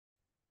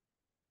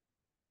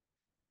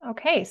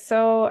Okay,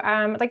 so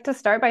I'd like to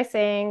start by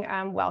saying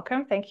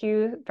welcome. Thank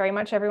you very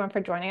much, everyone, for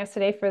joining us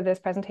today for this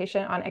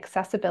presentation on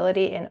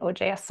accessibility in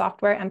OJS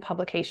software and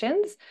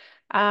publications.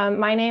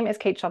 My name is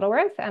Kate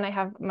Shuttleworth, and I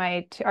have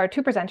our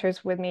two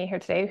presenters with me here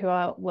today who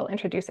I will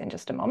introduce in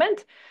just a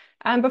moment.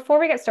 Before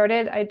we get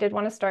started, I did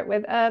want to start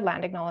with a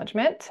land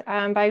acknowledgement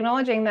by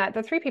acknowledging that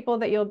the three people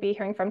that you'll be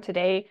hearing from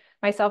today,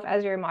 myself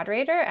as your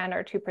moderator and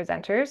our two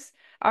presenters,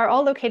 are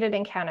all located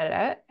in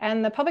Canada,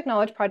 and the Public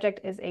Knowledge Project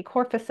is a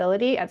core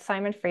facility at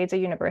Simon Fraser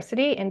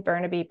University in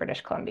Burnaby,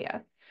 British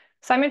Columbia.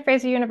 Simon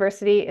Fraser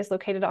University is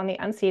located on the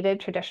unceded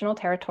traditional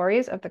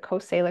territories of the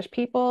Coast Salish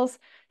peoples,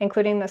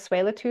 including the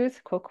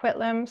Tsleil-Waututh,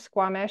 Coquitlam,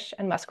 Squamish,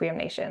 and Musqueam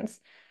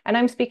nations. And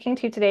I'm speaking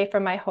to you today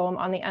from my home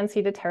on the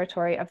unceded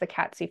territory of the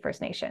Katzie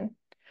First Nation.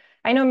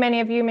 I know many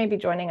of you may be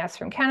joining us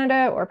from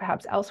Canada or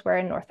perhaps elsewhere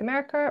in North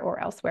America or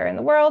elsewhere in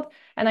the world,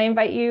 and I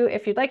invite you,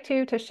 if you'd like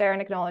to share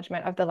an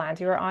acknowledgement of the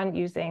lands you are on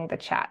using the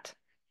chat.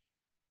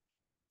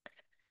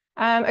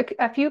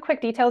 A few quick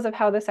details of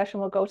how the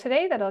session will go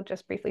today that I'll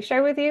just briefly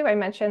share with you. I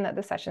mentioned that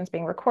the session is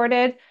being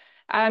recorded.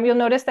 You'll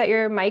notice that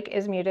your mic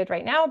is muted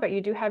right now, but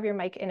you do have your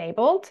mic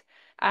enabled.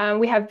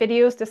 We have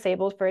videos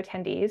disabled for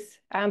attendees,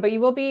 but you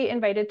will be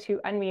invited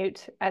to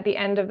unmute at the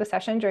end of the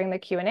session during the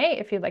Q&A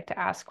if you'd like to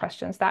ask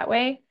questions that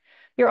way.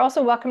 You're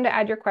also welcome to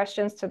add your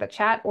questions to the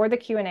chat or the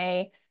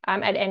Q&A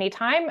at any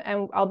time,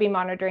 and I'll be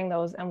monitoring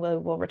those and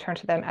we'll return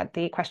to them at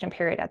the question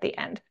period at the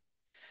end.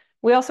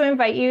 We also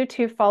invite you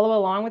to follow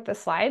along with the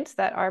slides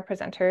that our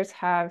presenters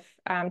have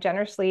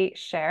generously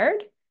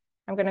shared.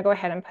 I'm going to go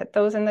ahead and put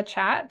those in the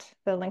chat,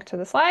 the link to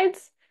the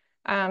slides.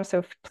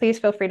 So please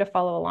feel free to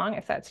follow along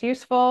if that's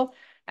useful.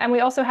 And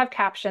we also have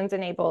captions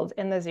enabled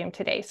in the Zoom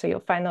today, so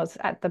you'll find those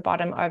at the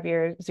bottom of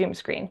your Zoom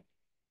screen.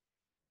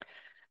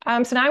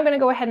 So now I'm going to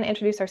go ahead and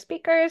introduce our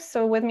speakers.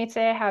 So with me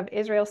today, I have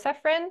Israel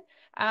Cefrin.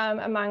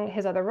 Among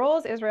his other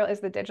roles, Israel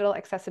is the Digital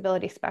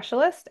Accessibility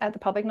Specialist at the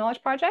Public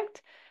Knowledge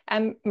Project.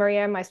 And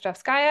Mariya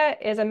Maistrovskaya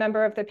is a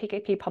member of the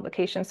PKP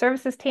Publication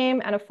Services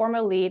team and a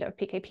former lead of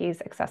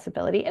PKP's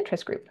Accessibility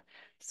Interest Group.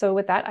 So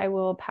with that, I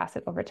will pass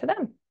it over to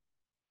them.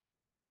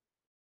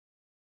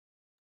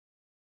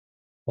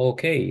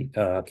 Okay,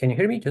 can you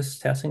hear me? Just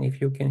testing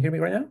if you can hear me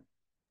right now.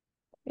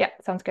 Yeah,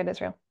 sounds good,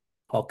 Israel.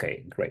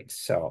 Okay, great.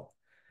 So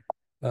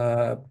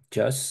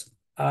just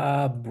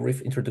a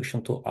brief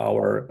introduction to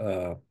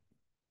our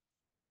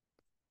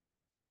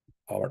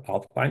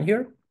outline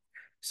here.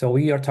 So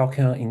we are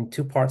talking in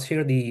two parts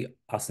here, the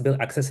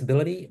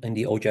accessibility in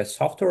the OJS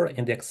software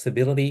and the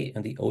accessibility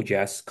in the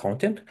OJS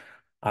content.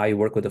 I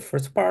work with the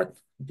first part,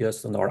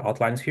 just on our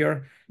outlines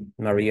here.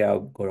 Mariya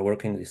will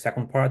work in the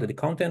second part of the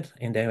content,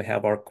 and then we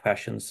have our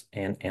questions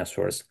and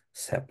answers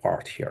set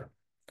part here.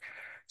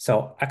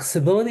 So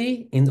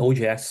accessibility in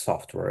OJS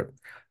software,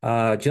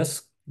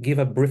 just give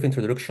a brief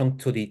introduction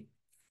to the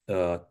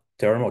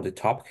term or the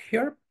topic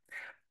here.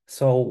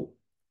 So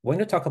when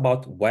you talk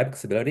about web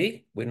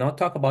accessibility, we not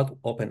talk about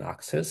open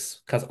access,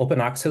 because open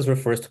access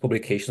refers to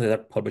publications that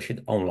are published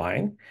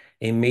online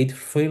and made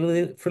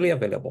freely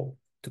available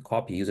to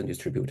copy, use, and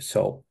distribute.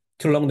 So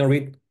too long to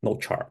read, no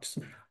charts.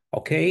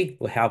 Okay,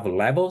 we have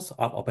levels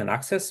of open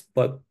access,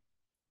 but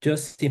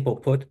just simple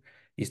put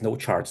is no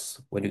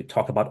charts when you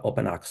talk about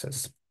open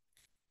access.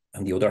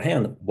 On the other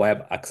hand,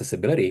 web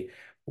accessibility,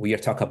 we are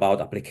talking about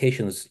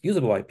applications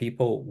usable by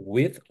people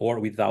with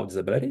or without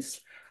disabilities,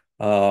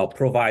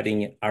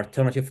 providing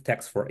alternative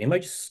text for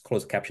images,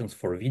 closed captions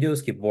for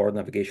videos, keyboard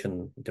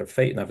navigation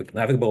interface,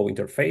 navigable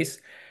interface,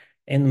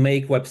 and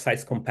make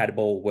websites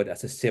compatible with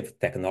assistive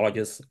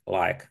technologies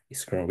like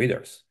screen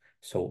readers.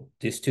 So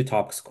these two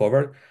topics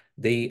covered,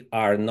 they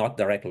are not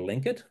directly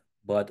linked,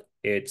 but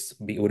it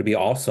would be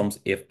awesome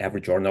if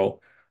every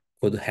journal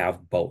could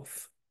have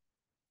both.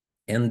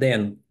 And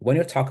then when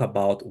you talk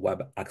about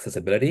web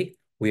accessibility,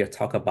 we are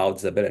talking about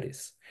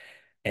disabilities.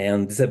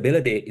 And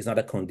disability is not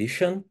a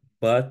condition,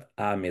 but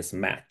a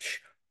mismatch.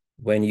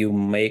 When you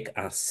make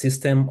a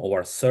system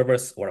or a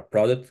service or a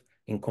product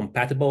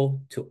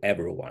incompatible to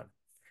everyone.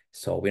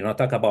 So we're not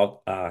talking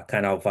about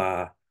kind of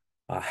a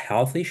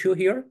health issue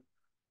here,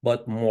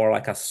 but more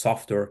like a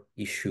software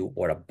issue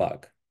or a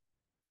bug.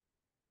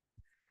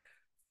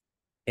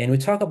 And we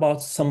talk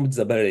about some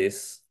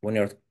disabilities when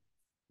you're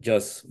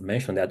just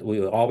mentioned that we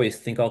will always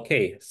think,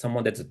 okay,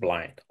 someone that's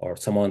blind or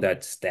someone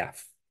that's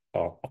deaf,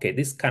 or okay,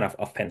 this is kind of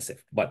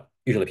offensive, but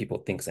usually people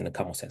think in the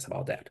common sense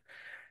about that.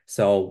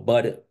 So,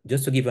 but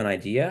just to give you an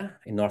idea,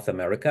 in North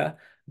America,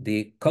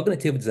 the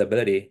cognitive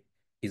disability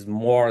is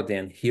more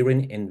than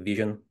hearing and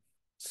vision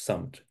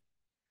summed.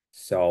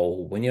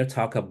 So when you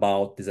talk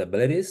about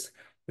disabilities,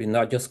 we're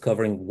not just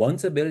covering one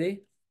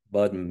disability,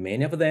 but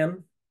many of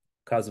them,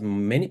 because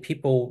many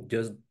people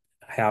just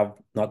have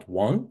not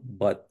one,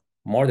 but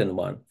more than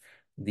one.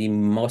 The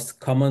most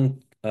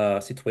common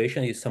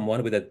situation is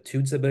someone with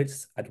two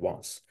disabilities at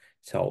once.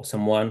 So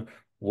someone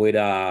with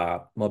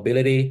a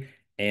mobility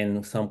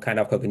and some kind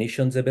of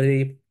cognition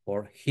disability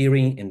or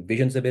hearing and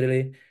vision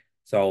disability.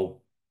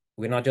 So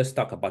we're not just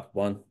talking about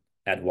one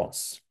at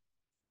once.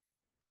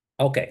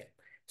 Okay,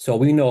 so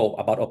we know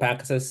about open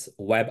access,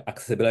 web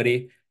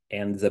accessibility,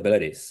 and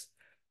disabilities,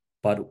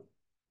 but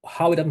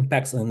how it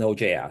impacts on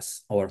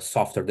OJS or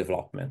software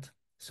development.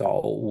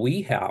 So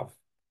we have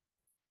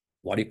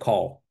what you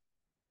call,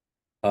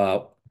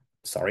 next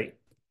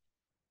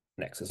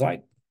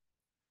slide,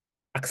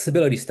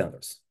 accessibility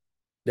standards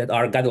that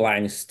are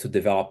guidelines to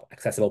develop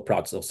accessible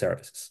products or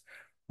services.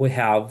 We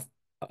have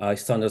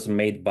standards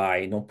made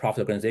by nonprofit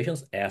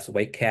organizations as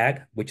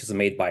WCAG, which is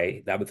made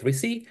by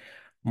W3C.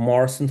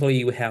 More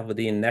recently, we have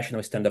the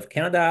National Standard of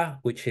Canada,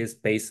 which is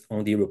based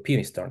on the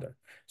European standard.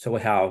 So we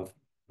have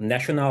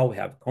national, we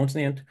have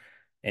continent,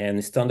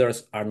 and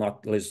standards are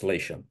not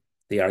legislation.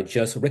 They are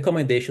just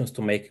recommendations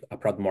to make a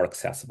product more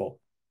accessible.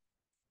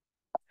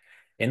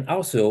 And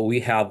also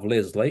we have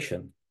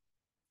legislation,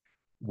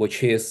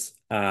 which is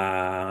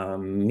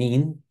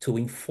mean to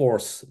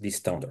enforce these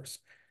standards.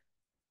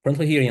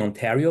 Currently here in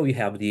Ontario, we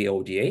have the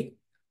ODA,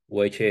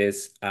 which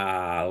is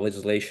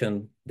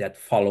legislation that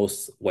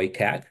follows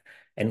WCAG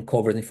and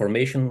covers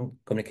information,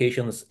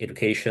 communications,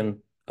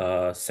 education,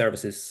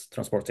 services,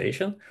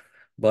 transportation.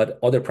 But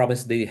other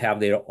provinces, they have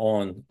their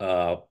own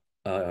law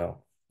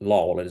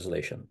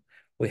legislation.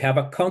 We have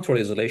a country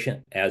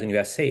legislation as in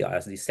USA,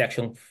 as the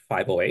Section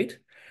 508,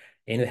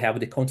 and we have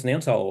the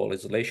continental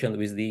legislation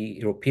with the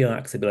European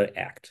Accessibility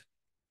Act.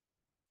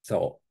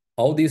 So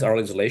all these are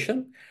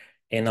legislation,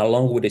 and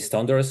along with the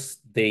standards,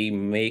 they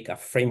make a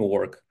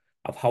framework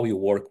of how you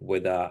work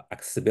with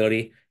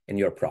accessibility in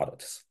your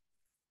products.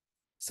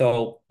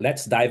 So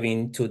let's dive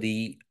into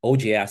the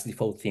OJS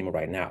default theme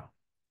right now.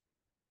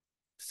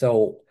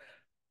 So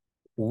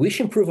which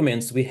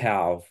improvements we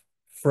have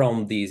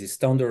from these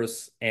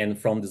standards and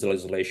from this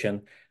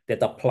legislation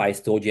that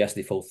applies to OJS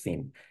default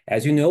theme?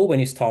 As you know, when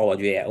you install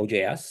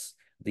OJS,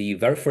 the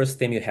very first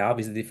theme you have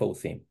is the default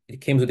theme.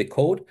 It comes with the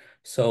code,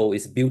 so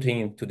it's built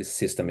into the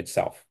system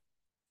itself.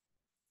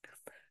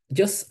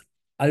 Just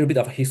a little bit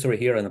of history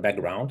here in the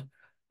background,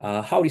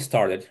 how it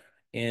started.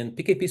 In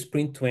PKP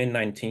Sprint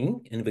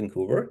 2019 in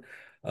Vancouver,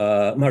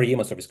 Mariya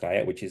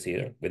Maistrovskaya, which is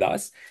here with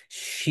us,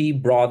 she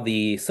brought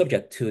the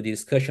subject to the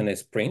discussion in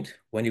Sprint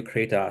when you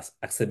create an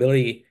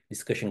accessibility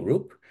discussion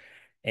group.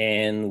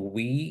 And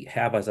we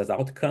have as an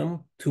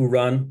outcome to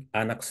run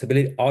an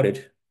accessibility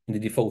audit in the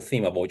default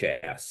theme of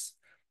OJS,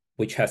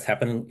 which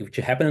happened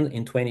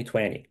in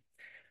 2020.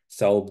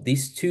 So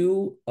these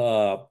two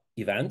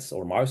events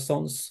or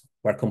milestones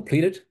were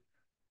completed,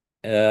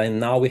 and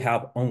now we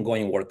have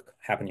ongoing work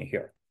happening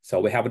here. So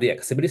we have the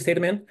accessibility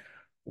statement,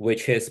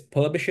 which is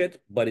published,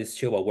 but it's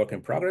still a work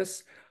in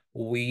progress.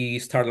 We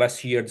started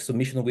last year the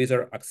submission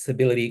wizard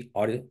accessibility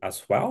audit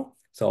as well.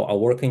 So I'm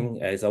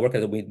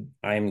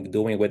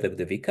doing with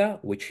the Vika,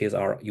 which is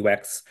our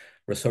UX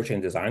researcher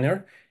and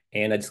designer,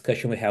 and a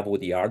discussion we have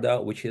with the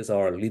AODA, which is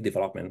our lead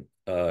development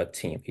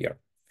team here.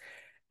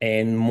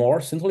 And more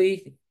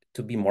recently,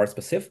 to be more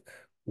specific,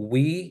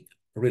 we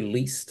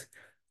released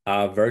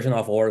a version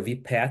of our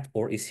VPAT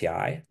or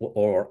ECI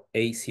or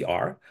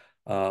ACR.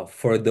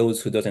 For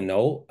those who doesn't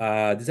know,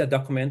 this is a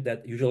document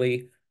that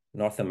usually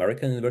North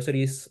American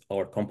universities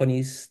or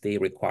companies, they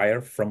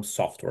require from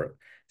software.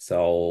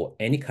 So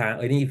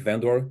any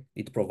vendor,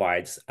 it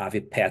provides a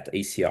VPAT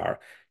ACR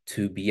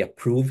to be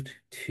approved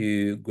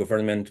to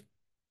government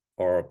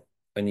or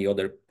any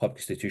other public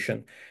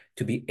institution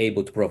to be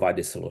able to provide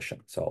this solution.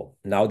 So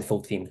now the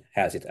full team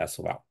has it as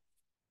well.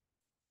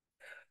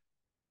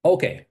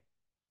 Okay,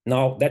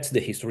 now that's the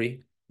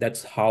history.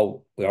 That's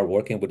how we are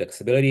working with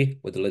accessibility,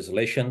 with the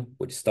legislation,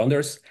 with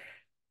standards.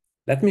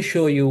 Let me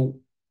show you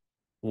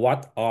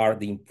what are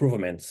the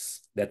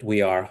improvements that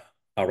we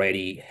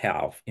already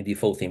have in the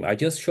full theme. I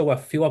just show a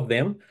few of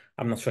them.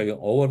 I'm not showing you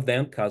all of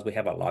them because we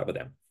have a lot of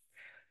them.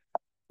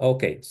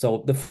 Okay,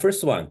 so the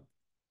first one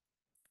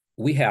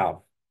we have,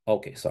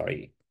 okay,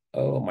 sorry.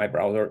 Oh, my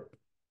browser.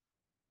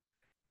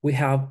 We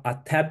have a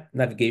tab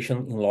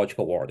navigation in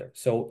logical order.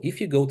 So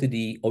if you go to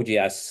the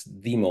OJS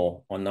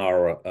demo on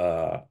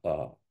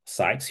our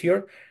sites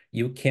here,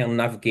 you can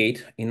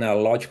navigate in a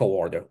logical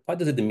order. What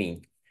does it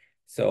mean?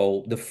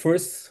 So the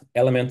first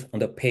element on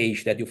the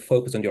page that you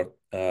focus on your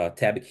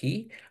tab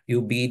key,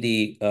 will be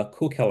the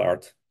cookie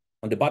alert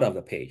on the bottom of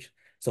the page.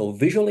 So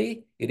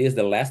visually, it is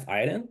the last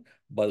item,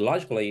 but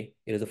logically,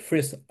 it is the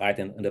first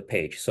item on the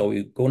page. So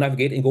you go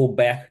navigate and go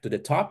back to the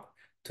top,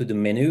 to the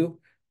menu,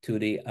 to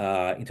the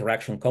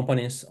interaction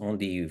components on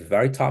the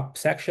very top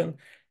section,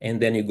 and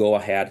then you go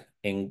ahead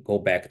and go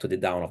back to the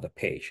down of the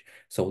page.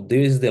 So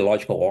this is the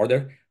logical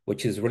order,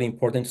 which is really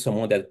important to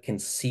someone that can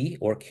see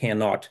or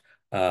cannot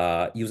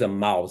use a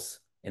mouse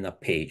in a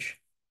page.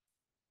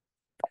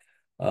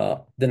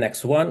 The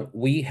next one,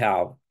 we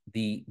have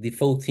the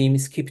default theme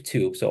skip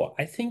to. So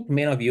I think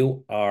many of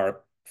you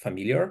are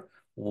familiar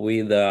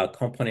with a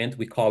component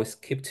we call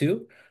skip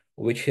to,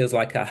 which is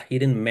like a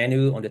hidden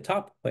menu on the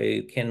top where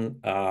you can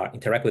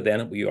interact with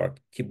them with your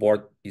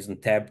keyboard using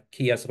tab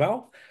key as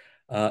well.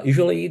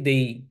 Usually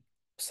the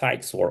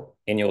sites or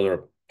any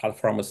other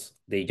platforms,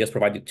 they just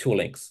provide you two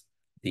links,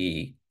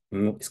 the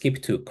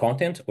skip to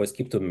content or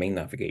skip to main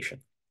navigation.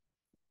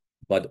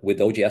 But with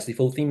OJS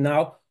default theme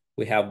now,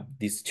 we have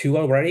these two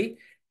already,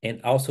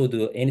 and also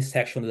any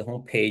section of the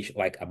homepage,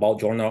 like about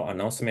journal,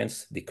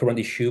 announcements, the current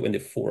issue, and the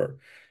footer.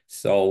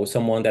 So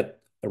someone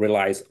that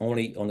relies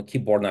only on the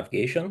keyboard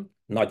navigation,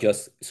 not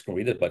just screen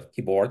reader, but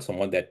keyboard,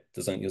 someone that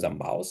doesn't use a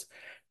mouse,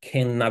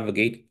 can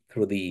navigate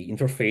through the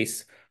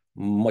interface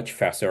much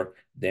faster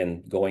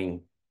than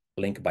going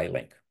link by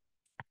link.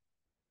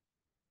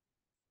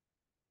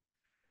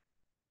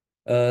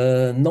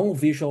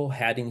 Non-visual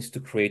headings to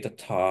create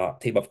a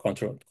table of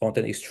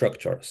content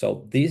structure.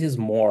 So this is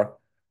more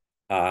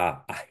a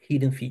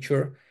hidden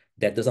feature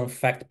that doesn't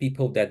affect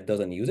people that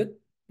doesn't use it,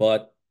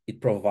 but it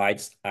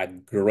provides a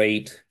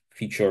great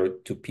feature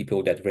to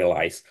people that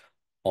relies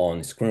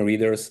on screen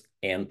readers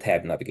and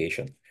tab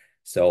navigation.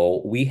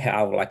 So we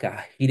have like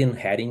a hidden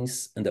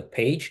headings in the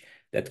page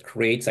that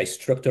creates a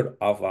structure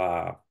of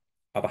a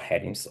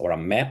headings or a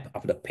map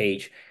of the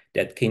page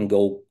that can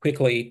go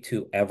quickly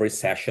to every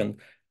session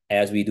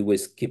as we do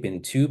with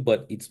skipping two,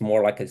 but it's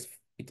more like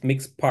it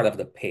makes part of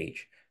the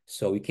page.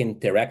 So we can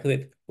interact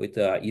with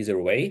an easier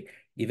way,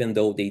 even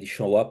though they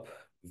show up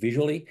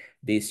visually,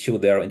 they still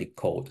there in the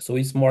code. So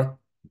it's more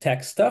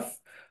tech stuff,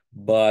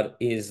 but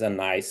is a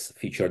nice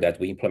feature that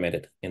we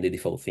implemented in the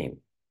default theme.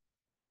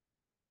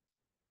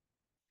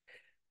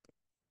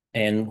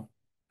 And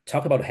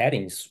talk about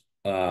headings.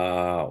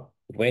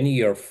 When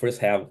you first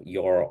have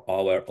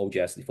our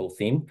OJS default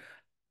theme,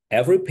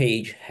 every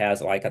page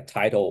has like a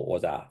title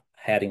or the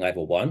heading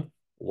level 1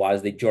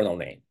 was the journal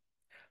name.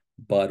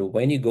 But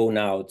when you go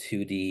now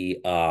to the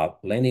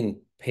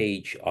landing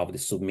page of the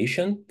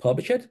submission,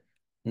 publish it,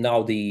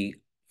 now the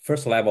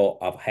first level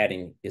of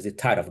heading is the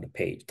title of the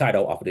page,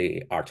 title of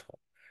the article.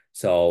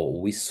 So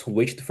we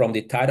switched from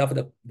the title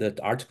of the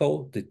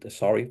article,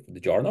 the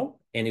journal,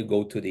 and you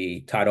go to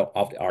the title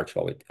of the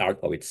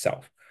article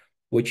itself,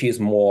 which is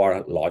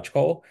more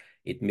logical.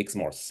 It makes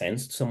more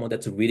sense to someone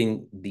that's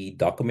reading the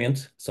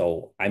document.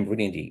 So I'm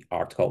reading the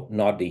article,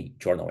 not the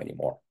journal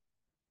anymore.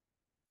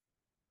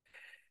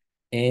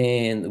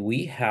 And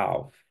we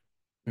have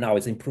now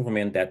it's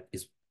improvement that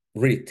is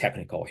really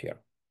technical here.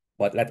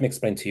 But let me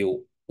explain to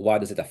you what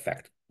does it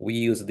affect. We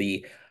use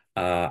the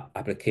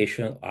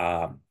application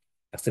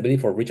accessibility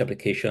for rich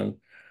application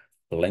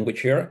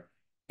language here.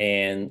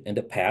 And in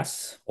the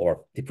past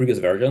or the previous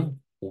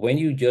version, when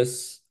you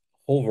just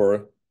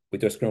hover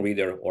with your screen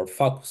reader or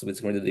focus with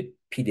screen reader the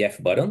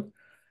PDF button,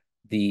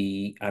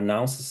 it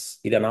announces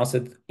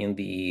in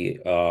the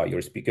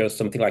your speaker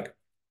something like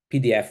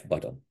PDF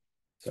button,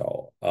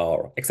 so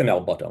or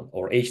XML button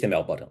or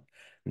HTML button.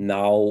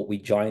 Now we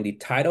join the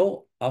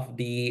title of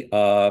the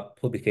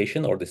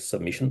publication or the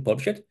submission,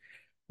 publish it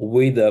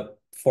with the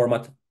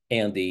format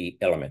and the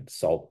element.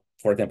 So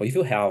for example, if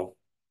you have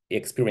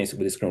experience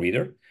with the screen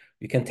reader,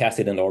 you can test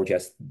it in the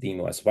OJS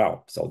demo as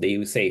well. So they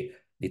will say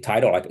the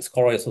title like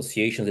scholarly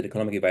associations and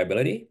economic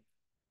viability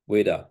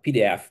with a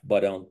PDF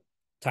button,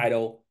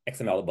 title,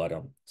 XML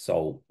button.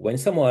 So when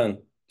someone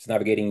is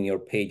navigating your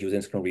page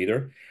using screen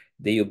reader,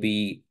 they will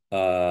be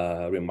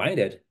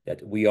reminded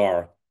that we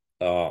are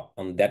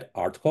on that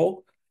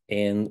article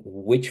and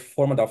which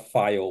format of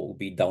file will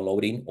be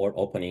downloading or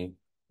opening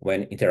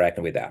when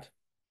interacting with that.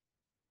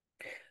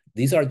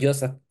 These are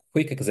just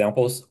quick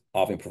examples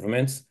of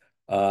improvements.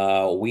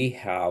 We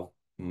have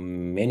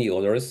many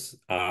others.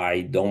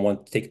 I don't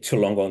want to take too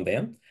long on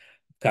them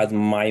because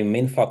my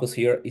main focus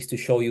here is to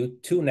show you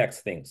two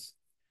next things.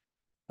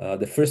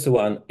 The first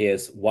one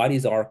is what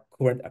is our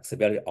current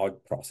accessibility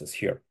audit process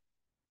here?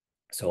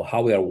 So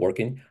how we are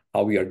working,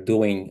 how we are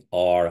doing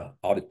our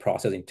audit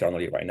process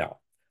internally right now.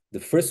 The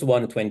first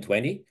one in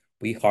 2020,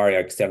 we hired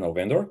an external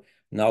vendor.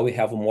 Now we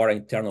have more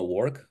internal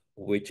work,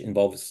 which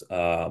involves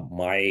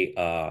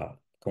my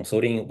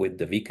consulting with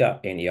the Vika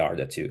and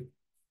AODA too.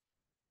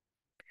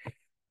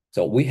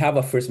 So we have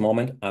a first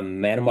moment, a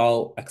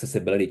manual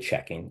accessibility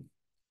checking.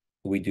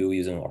 We do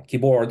using our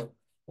keyboard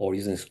or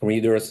using screen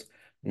readers.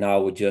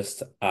 Now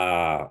just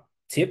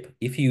tip,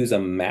 if you use a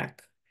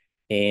Mac,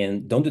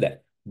 and don't do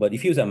that, but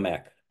if you use a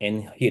Mac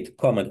and hit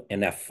Command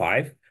and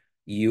F5,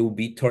 you'll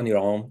be turning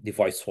on the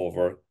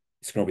voiceover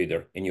screen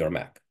reader in your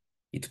Mac.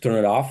 If you turn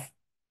it off,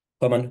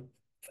 Command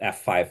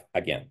F5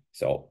 again.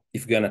 So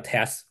if you're gonna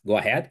test, go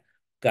ahead,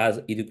 because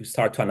it will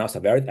start to announce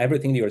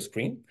everything to your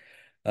screen.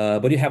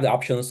 But you have the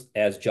options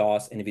as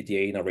JAWS,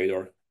 NVDA,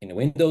 narrator in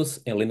Windows,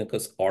 and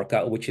Linux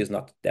Orca, which is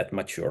not that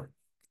mature.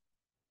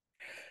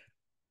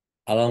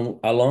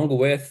 Along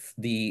with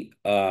the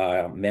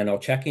manual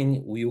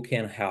checking, you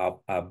can have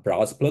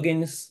browser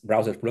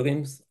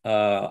plugins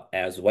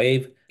as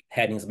Wave,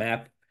 Headings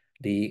Map,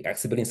 the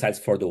Accessibility Insights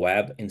for the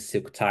Web, and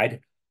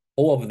SilkTide.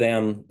 All of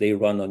them, they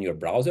run on your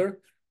browser.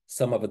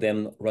 Some of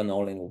them run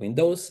only in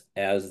Windows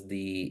as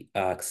the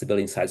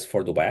Accessibility Insights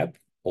for the Web,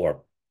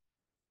 or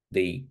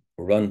they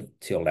run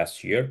till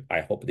last year.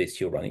 I hope they're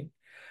still running.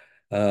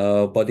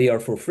 But they are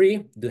for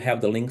free. You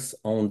have the links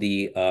on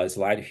the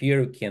slide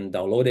here. You can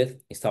download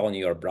it, install in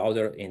your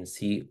browser, and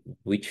see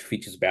which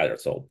features better.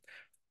 So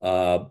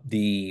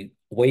the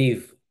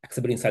Wave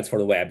Accessibility Insights for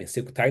the Web and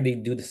SilkTide, they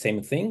do the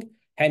same thing.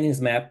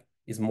 Headings Map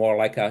is more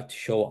like to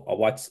show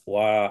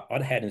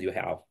what headings you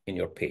have in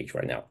your page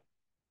right now.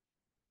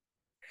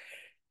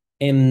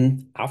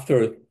 And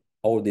after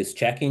all this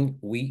checking,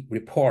 we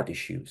report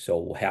issues. So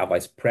we have a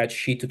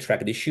spreadsheet to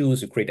track the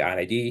issues, we create an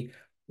ID,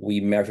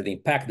 we measure the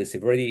impact, the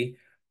severity.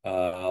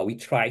 We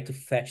try to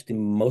fetch the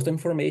most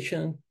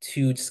information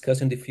to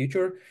discuss in the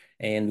future,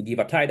 and we give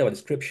a title, a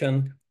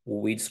description.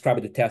 We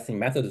describe the testing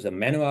method as a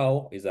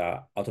manual, is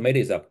a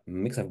automated, is a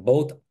mix of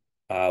both,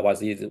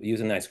 was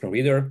using a screen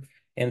reader,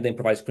 and then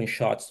provide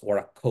screenshots or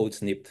a code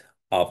snippet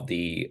of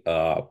the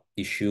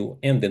issue,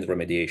 and then the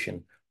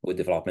remediation with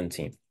development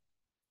team.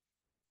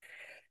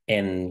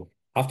 And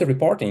after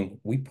reporting,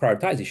 we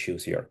prioritize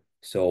issues here.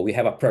 So we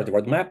have a priority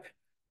roadmap,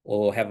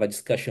 or have a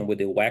discussion with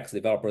the UX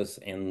developers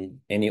and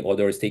any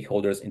other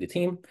stakeholders in the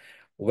team,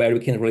 where we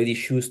can really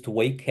choose to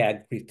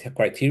WCAG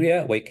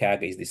criteria.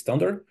 WCAG is the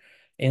standard.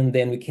 And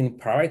then we can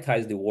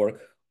prioritize the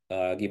work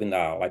given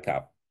like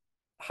a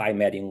high,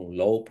 medium,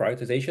 low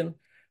prioritization,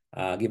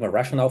 given a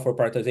rationale for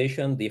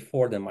prioritization,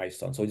 therefore the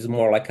milestone. So it's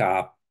more like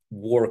a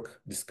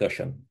work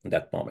discussion in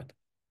that moment.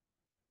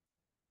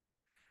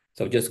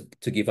 So just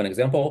to give an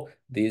example,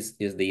 this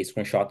is the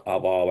screenshot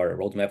of our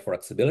roadmap for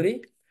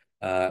accessibility,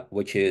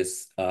 which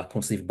is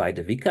conceived by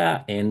the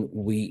Vika. And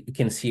we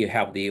can see you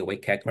have the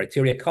WCAG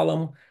criteria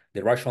column,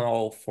 the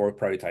rationale for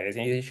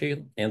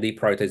prioritization, and the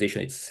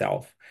prioritization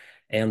itself.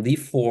 And the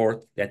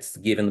fourth, that's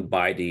given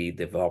by the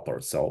developer.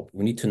 So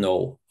we need to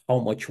know how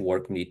much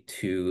work we need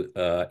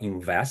to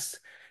invest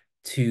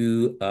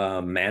to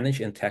manage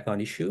and tackle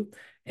an issue.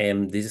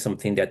 And this is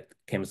something that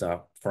comes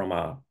up from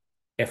a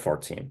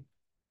effort team.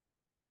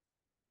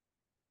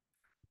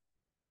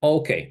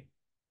 Okay,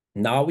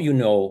 now you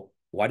know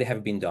what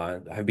have been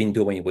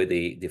doing with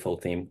the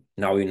default theme.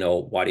 Now you know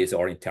what is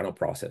our internal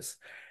process.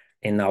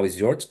 And now it's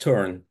your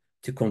turn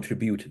to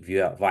contribute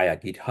via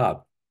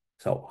GitHub.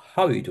 So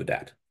how do you do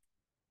that?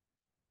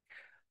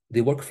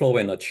 The workflow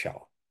in a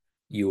nutshell.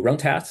 You run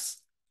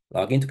tests,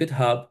 log into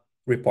GitHub,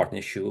 report an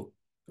issue,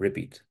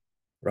 repeat.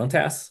 Run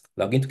tests,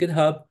 log into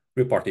GitHub,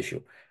 report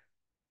issue.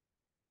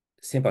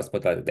 Simple as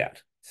put like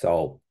that.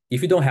 So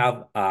if you don't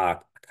have an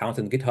account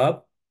in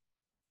GitHub,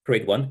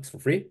 create one, it's for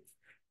free,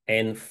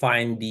 and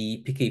find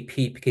the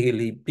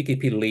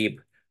PKP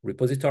lib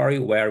repository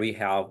where we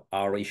have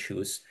our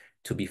issues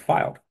to be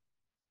filed.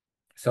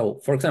 So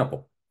for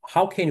example,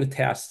 how can you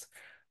test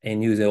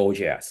and use the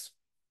OJS?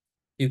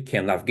 You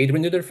can navigate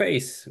in the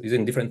interface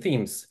using different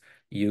themes.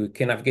 You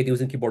can navigate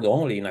using keyboard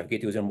only,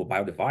 navigate using a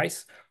mobile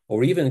device,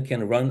 or even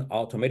can run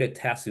automated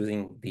tests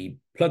using the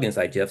plugins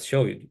I just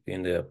showed you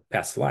in the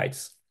past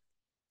slides.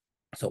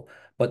 So,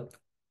 but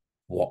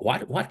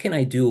what can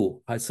I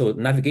do? So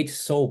navigate,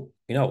 so,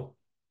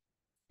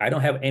 I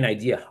don't have any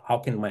idea how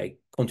can I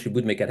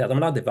contribute, make a test. I'm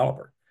not a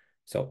developer.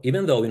 So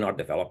even though you're not a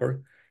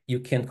developer,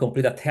 you can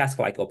complete a task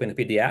like open a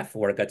PDF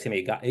or a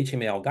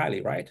HTML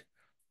guide, right?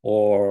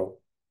 Or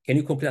can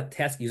you complete a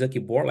task using a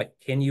keyboard? Like,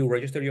 can you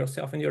register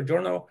yourself in your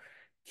journal?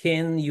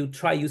 Can you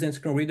try using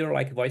screen reader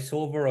like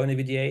VoiceOver or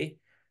NVDA?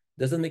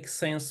 Does it make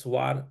sense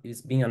what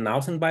is being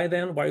announced by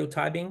them while you're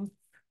typing?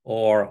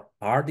 Or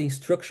are the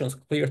instructions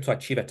clear to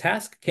achieve a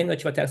task? Can you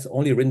achieve a task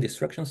only reading the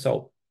instructions?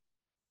 So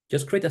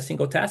just create a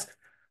single task,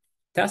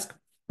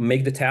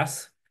 make the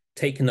task,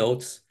 take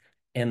notes,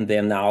 and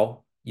then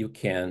now you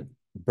can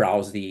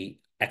browse the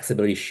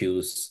accessibility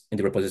issues in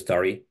the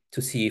repository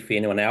to see if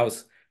anyone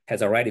else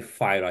has already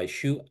filed an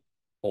issue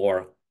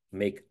or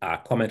make a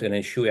comment on an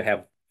issue you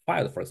have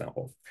filed, for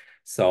example.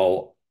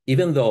 So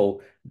even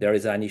though there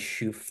is an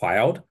issue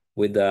filed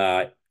with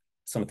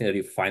something that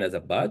you find as a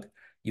bug,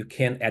 you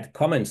can add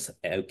comments,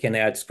 you can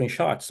add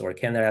screenshots, or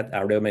can add a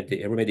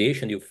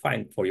remediation you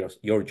find for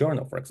your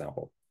journal, for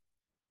example.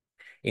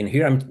 In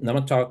here, I'm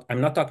not talking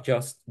about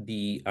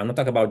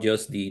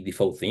just the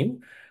default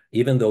theme,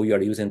 even though you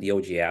are using the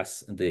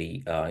OJS,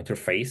 the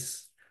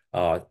interface,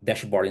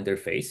 dashboard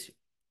interface,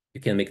 you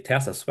can make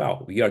tests as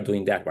well. We are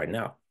doing that right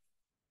now.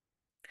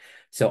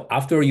 So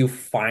after you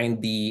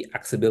find the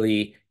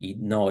accessibility,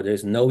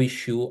 there's no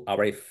issue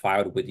already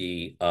filed with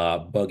the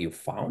bug you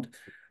found,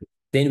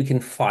 then we can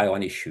file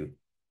an issue.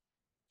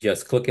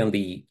 Just click on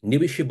the new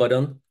issue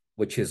button,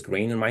 which is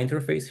green in my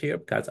interface here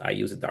because I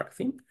use a dark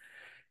theme.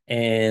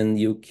 And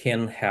you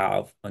can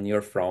have on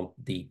your front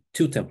the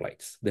two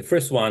templates. The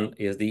first one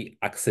is the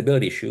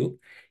accessibility issue,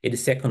 and the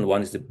second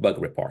one is the bug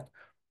report.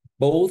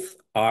 Both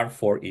are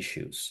for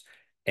issues.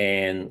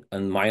 And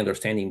in my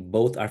understanding,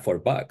 both are for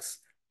bugs,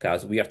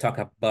 because we are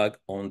talking about bug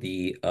on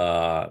the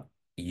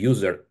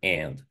user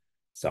end.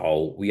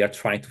 So we are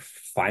trying to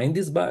find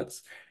these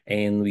bugs,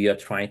 and we are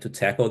trying to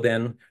tackle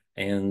them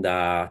in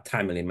a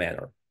timely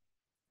manner.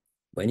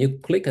 When you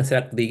click and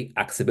select the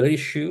accessibility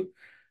issue,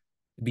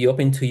 be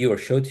open to you or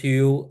show to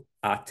you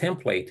a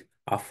template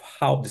of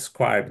how to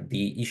describe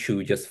the issue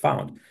you just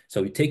found.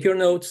 So you take your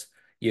notes,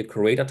 you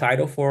create a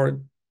title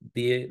for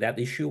that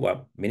issue,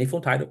 a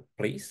meaningful title,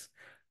 please.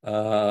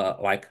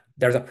 Like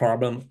there's a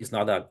problem, it's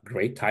not a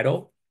great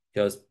title.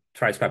 Just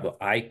try to describe,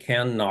 I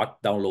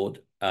cannot download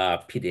a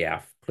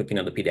PDF. Clicking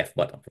on the PDF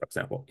button, for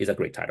example, is a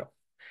great title.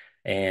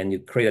 And you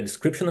create a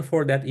description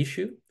for that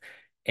issue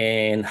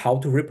and how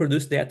to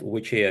reproduce that,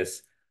 which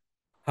is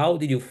how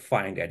did you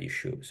find that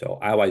issue? So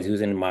I was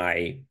using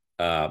my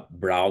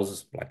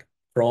browsers like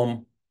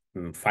Chrome,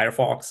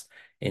 Firefox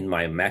in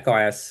my Mac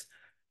OS,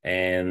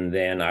 and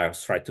then I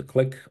tried to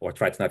click or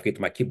try to navigate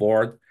to my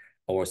keyboard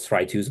or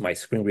try to use my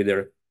screen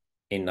reader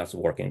and not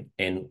working.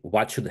 And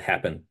what should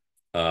happen?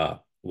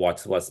 What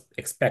was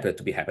expected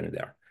to be happening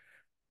there?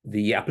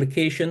 The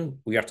application,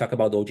 we are talking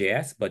about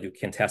OJS, but you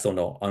can test on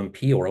OMP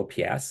or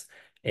OPS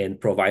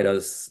and provide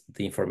us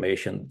the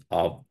information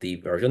of the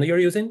version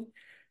you're using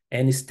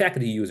and stack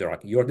the user,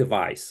 like your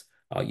device.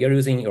 You're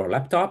using your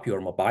laptop,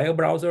 your mobile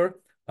browser,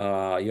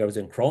 you're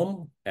using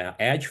Chrome,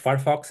 Edge,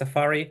 Firefox,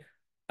 Safari.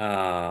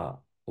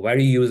 Where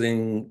are you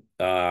using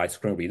a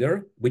screen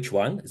reader? Which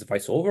one? Is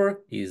VoiceOver?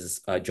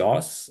 Is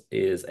JAWS?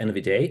 Is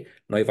NVDA?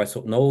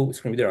 No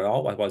screen reader at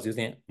all. I was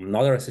using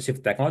another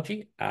assistive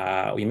technology.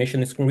 We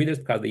mentioned screen readers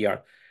because they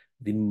are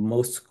the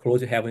most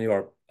close you have in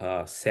your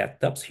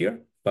setups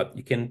here, but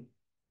you can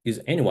use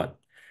anyone.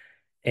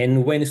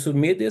 And when you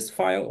submit this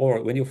file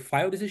or when you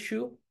file this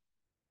issue,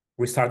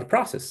 restart the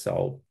process.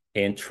 So,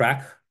 and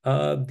track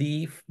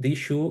the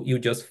issue you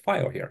just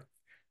filed here.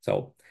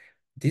 So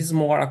this is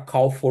more a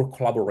call for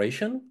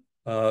collaboration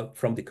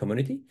from the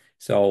community.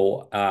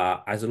 So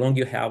as long as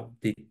you have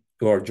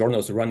your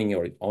journals running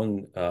your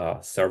own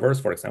servers,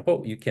 for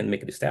example, you can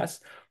make this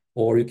test,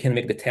 or you can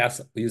make the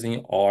test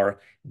using our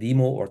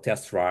demo or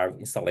test drive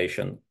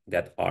installation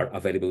that are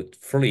available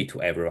freely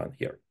to everyone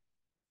here.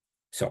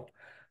 So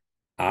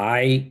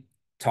I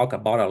talk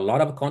about a lot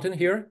of content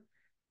here,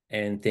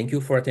 and thank you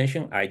for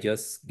attention. I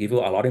just give you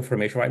a lot of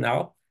information right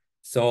now.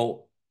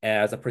 So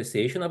as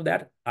appreciation of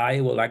that, I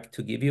would like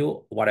to give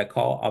you what I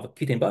call a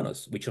kitten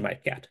bonus, which is my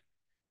cat.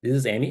 This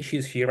is Amy.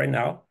 She's here right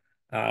now.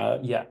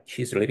 Yeah,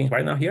 she's living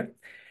right now here.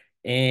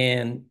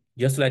 And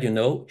just to let you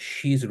know,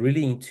 she's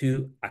really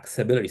into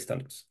accessibility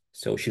standards.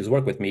 So she's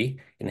worked with me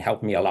and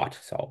helped me a lot.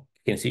 So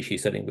you can see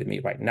she's sitting with me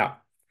right now.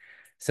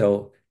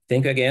 So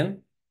thank you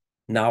again.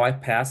 Now I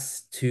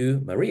pass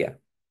to Mariya.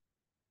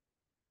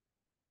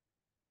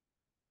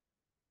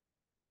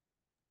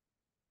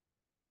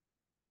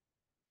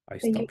 I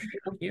stop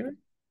here.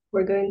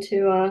 We're going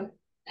to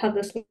have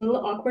this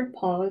little awkward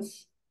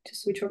pause to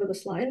switch over the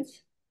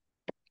slides.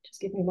 Just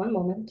give me one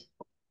moment.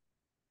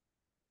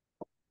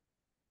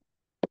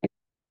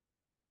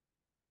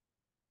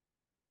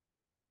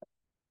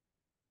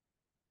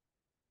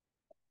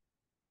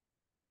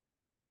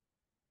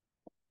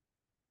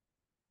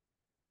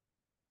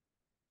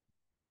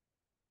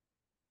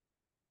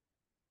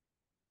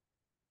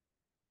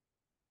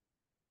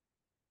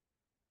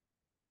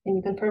 Can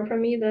you confirm for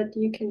me that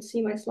you can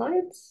see my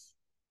slides?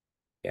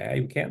 Yeah,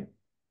 you can.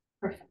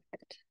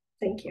 Perfect.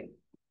 Thank you.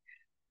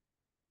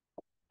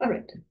 All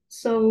right.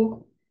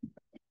 So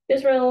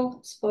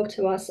Israel spoke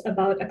to us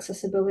about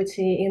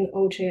accessibility in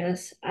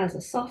OJS as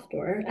a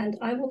software, and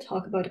I will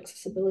talk about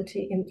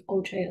accessibility in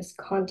OJS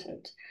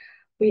content.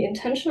 We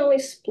intentionally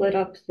split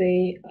up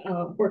the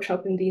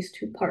workshop in these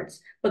two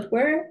parts, but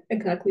where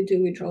exactly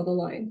do we draw the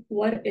line?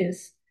 What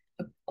is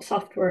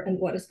software and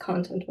what is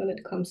content when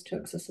it comes to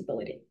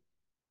accessibility?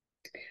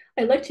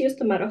 I like to use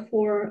the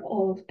metaphor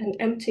of an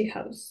empty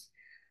house.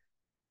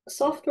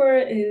 Software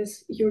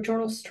is your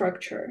journal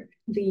structure,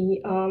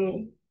 the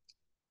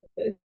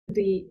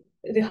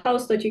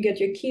house that you get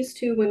your keys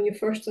to when you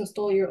first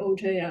install your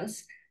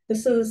OJS.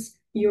 This is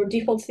your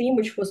default theme,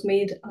 which was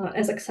made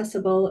as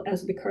accessible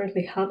as we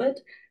currently have it.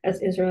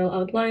 As Israel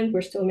outlined,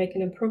 we're still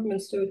making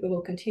improvements to it. We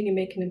will continue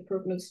making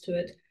improvements to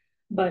it.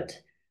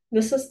 But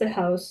this is the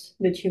house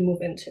that you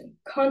move into.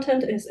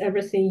 Content is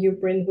everything you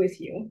bring with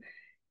you.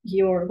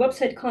 Your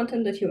website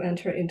content that you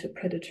enter into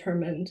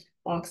predetermined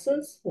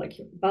boxes, like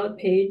your about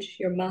page,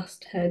 your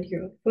masthead,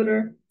 your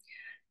footer.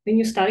 The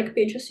new static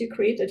pages you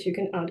create that you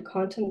can add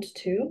content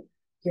to,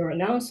 your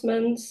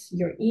announcements,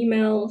 your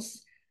emails,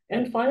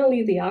 and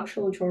finally, the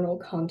actual journal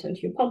content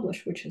you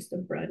publish, which is the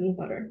bread and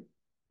butter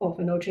of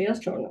an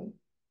OJS journal.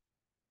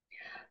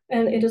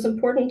 And it is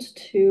important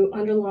to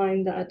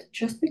underline that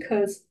just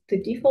because the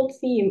default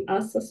theme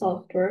as the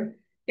software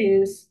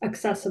is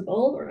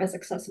accessible, or as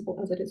accessible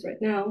as it is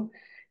right now,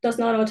 does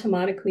not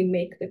automatically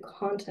make the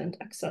content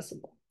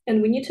accessible.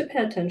 And we need to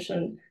pay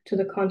attention to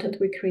the content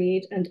we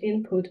create and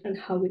input and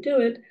how we do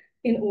it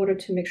in order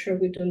to make sure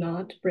we do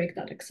not break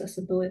that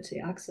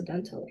accessibility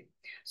accidentally.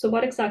 So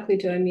what exactly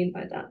do I mean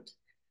by that?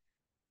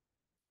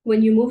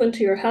 When you move into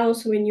your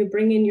house, when you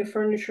bring in your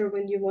furniture,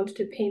 when you want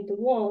to paint the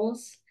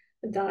walls,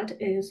 that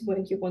is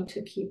when you want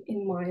to keep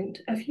in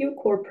mind a few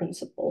core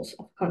principles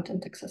of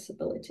content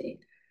accessibility.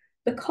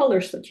 The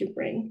colors that you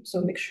bring,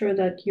 so make sure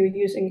that you're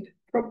using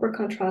proper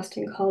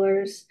contrasting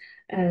colors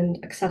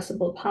and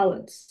accessible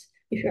palettes.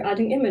 If you're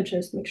adding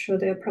images, make sure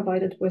they are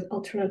provided with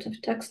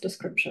alternative text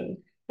description,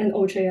 and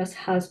OJS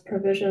has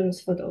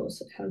provisions for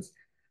those. It has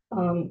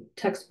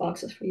text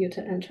boxes for you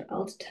to enter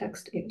alt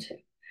text into.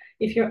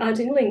 If you're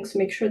adding links,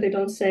 make sure they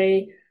don't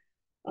say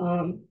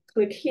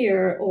click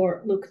here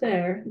or look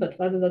there, but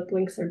rather that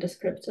links are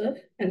descriptive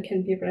and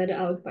can be read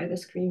out by the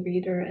screen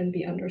reader and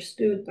be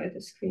understood by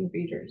the screen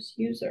reader's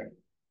user.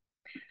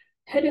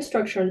 Heading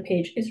structure on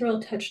page,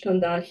 Israel touched on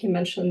that. He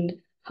mentioned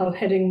how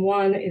heading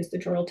 1 is the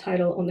journal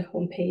title on the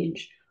home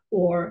page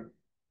or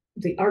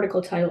the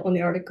article title on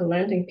the article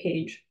landing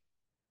page.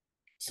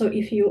 So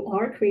if you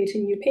are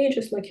creating new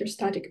pages like your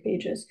static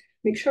pages,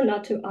 make sure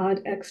not to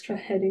add extra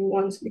heading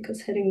 1s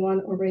because heading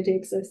 1 already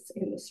exists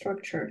in the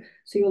structure.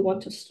 So you'll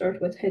want to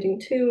start with heading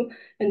 2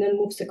 and then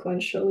move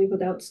sequentially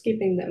without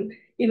skipping them,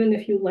 even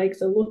if you like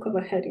the look of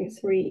a heading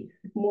 3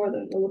 more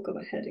than the look of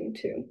a heading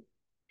 2.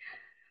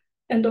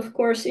 And of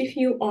course, if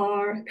you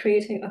are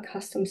creating a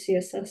custom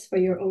CSS for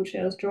your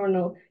OJS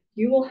journal,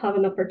 you will have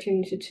an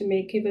opportunity to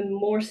make even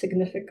more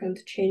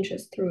significant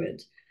changes through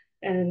it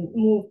and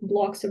move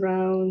blocks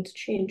around,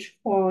 change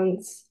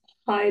fonts,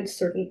 hide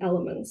certain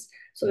elements.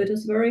 So it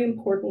is very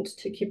important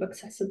to keep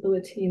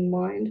accessibility in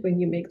mind when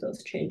you make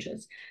those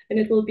changes. And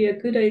it will be a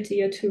good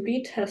idea to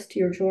retest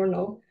your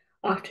journal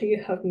after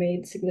you have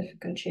made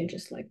significant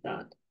changes like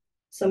that.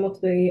 Some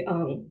of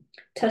the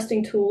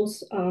testing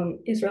tools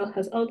Israel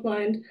has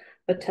outlined,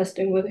 but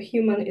testing with a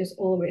human is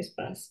always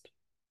best.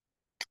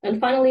 And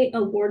finally,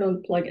 a word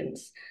on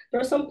plugins. There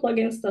are some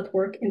plugins that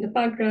work in the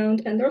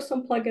background, and there are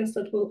some plugins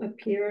that will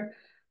appear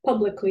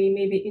publicly,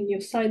 maybe in your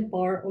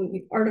sidebar on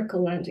the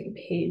article landing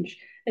page,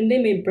 and they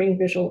may bring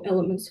visual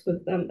elements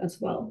with them as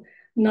well.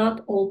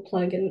 Not all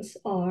plugins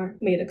are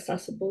made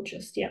accessible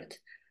just yet.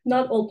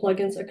 Not all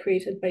plugins are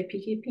created by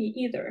PKP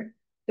either.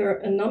 There are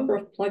a number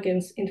of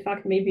plugins, in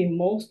fact, maybe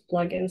most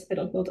plugins, I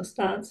don't know the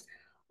stats,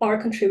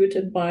 are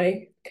contributed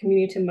by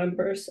community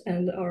members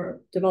and our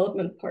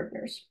development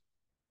partners.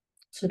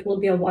 So it will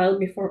be a while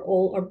before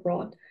all are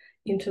brought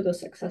into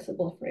this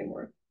accessible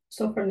framework.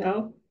 So for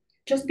now,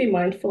 just be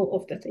mindful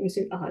of the things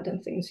you add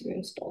and things you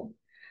install.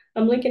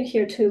 I'm linking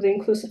here to the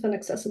inclusive and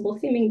accessible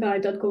theming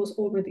guide that goes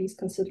over these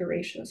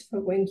considerations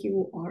for when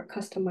you are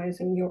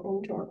customizing your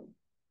own journal.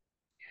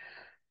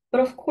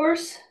 But of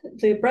course,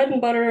 the bread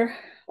and butter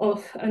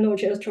of an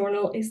OJS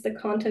journal is the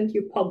content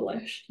you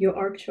publish,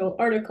 your actual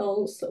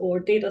articles or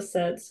data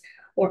sets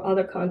or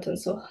other content.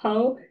 So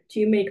how do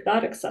you make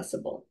that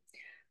accessible?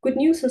 Good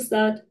news is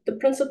that the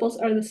principles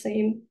are the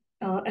same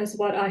as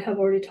what I have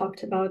already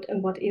talked about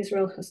and what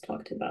Israel has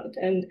talked about.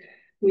 And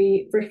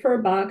we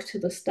refer back to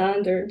the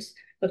standards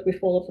that we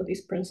follow for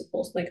these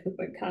principles, like the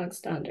WCAG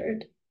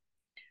standard,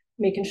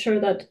 making sure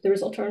that there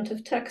is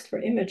alternative text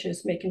for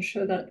images, making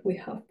sure that we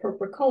have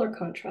proper color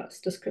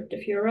contrast,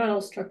 descriptive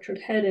URLs, structured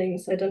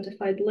headings,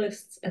 identified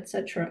lists,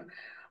 etc.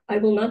 I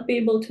will not be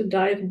able to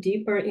dive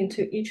deeper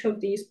into each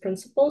of these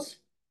principles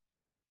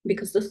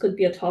because this could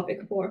be a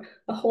topic for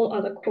a whole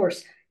other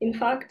course. In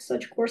fact,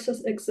 such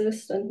courses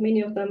exist, and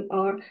many of them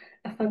are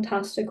a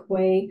fantastic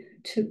way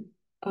to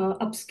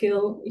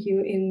upskill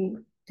you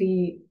in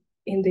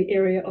the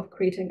area of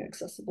creating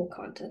accessible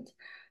content.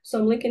 So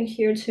I'm linking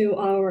here to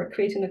our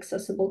Creating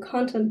Accessible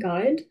Content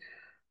guide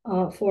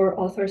for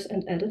authors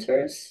and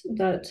editors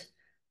that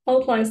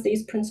outlines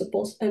these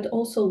principles and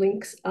also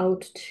links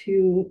out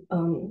to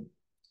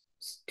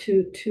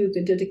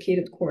the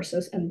dedicated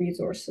courses and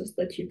resources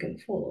that you can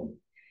follow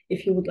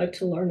if you would like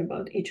to learn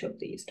about each of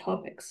these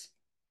topics.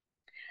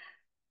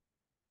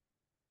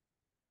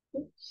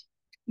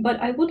 But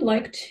I would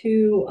like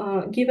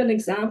to give an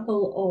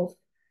example of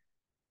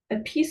a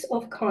piece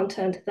of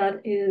content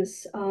that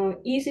is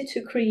easy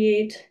to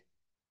create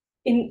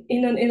in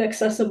an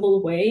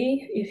inaccessible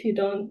way if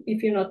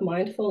you're not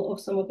mindful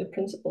of some of the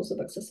principles of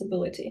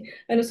accessibility.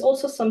 And it's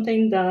also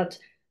something that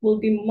will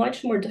be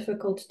much more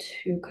difficult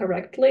to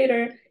correct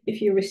later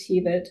if you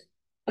receive it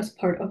as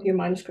part of your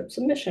manuscript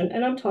submission.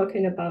 And I'm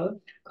talking about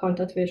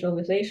content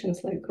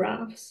visualizations like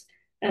graphs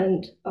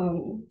and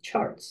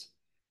charts.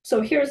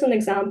 So here's an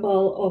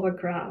example of a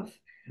graph.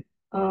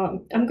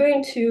 I'm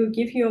going to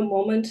give you a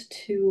moment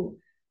to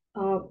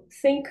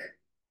think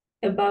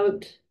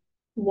about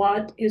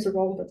what is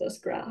wrong with this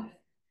graph.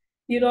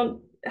 You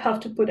don't have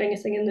to put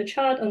anything in the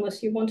chat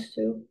unless you want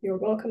to, you're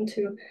welcome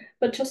to,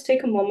 but just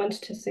take a moment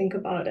to think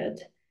about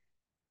it.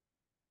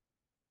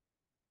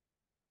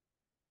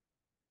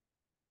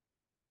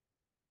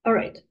 All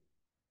right,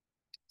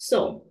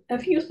 so a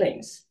few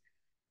things.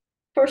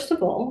 First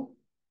of all,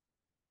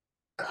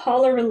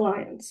 color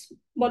reliance.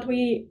 What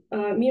we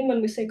mean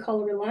when we say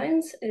color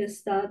reliance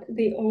is that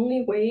the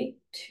only way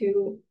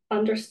to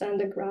understand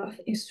the graph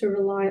is to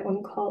rely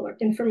on color.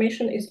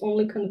 Information is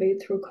only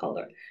conveyed through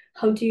color.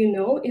 How do you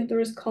know if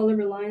there is color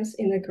reliance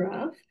in a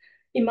graph?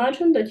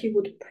 Imagine that you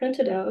would print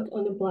it out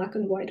on a black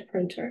and white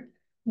printer.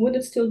 Would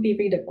it still be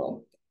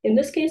readable? In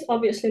this case,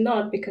 obviously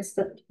not, because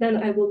then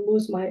I will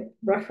lose my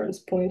reference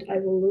point. I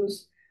will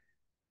lose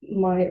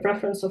my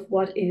reference of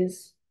what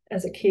is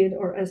as a kid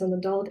or as an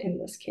adult in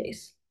this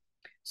case.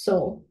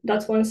 So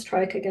that's one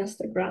strike against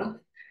the graph.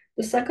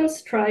 The second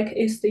strike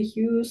is the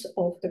use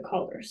of the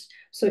colors.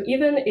 So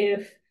even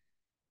if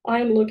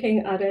I'm looking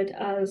at it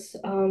as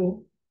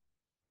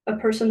a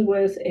person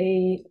with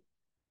a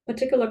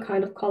particular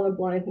kind of color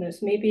blindness,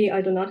 maybe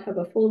I do not have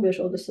a full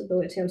visual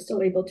disability, I'm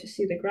still able to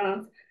see the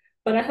graph,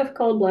 but I have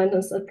color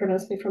blindness that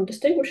prevents me from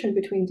distinguishing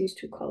between these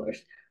two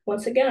colors.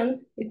 Once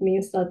again, it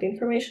means that the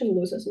information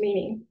loses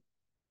meaning.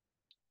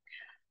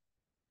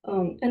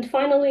 And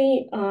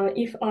finally,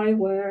 if I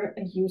were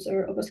a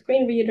user of a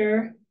screen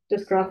reader,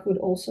 this graph would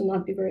also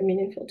not be very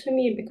meaningful to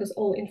me because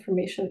all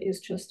information is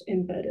just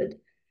embedded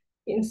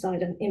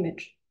inside an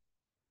image.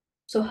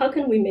 So how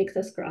can we make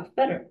this graph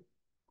better?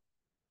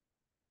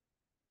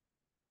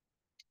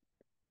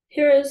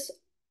 Here is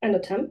an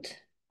attempt.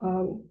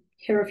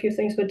 Here are a few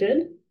things we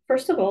did.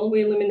 First of all,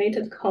 we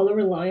eliminated color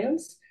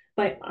reliance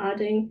by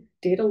adding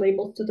data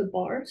labels to the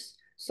bars.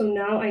 So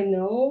now I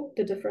know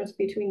the difference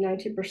between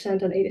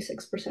 90% and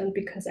 86%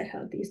 because I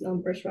have these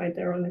numbers right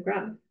there on the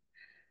graph.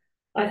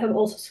 I have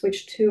also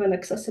switched to an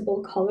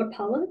accessible color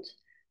palette,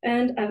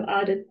 and I've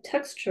added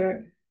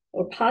texture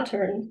or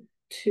pattern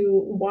to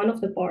one of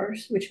the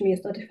bars, which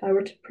means that if I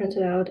were to print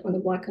it out on a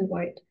black and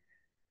white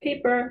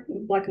paper,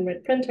 black and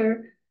white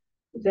printer,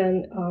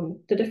 then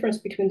the difference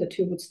between the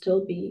two would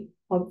still be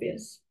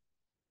obvious.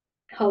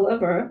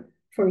 However,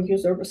 for a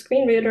user of a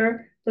screen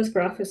reader, this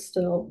graph is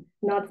still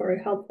not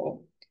very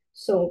helpful.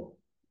 So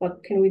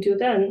what can we do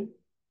then?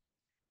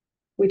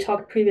 We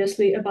talked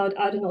previously about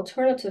adding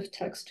alternative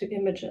text to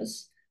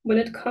images. When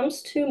it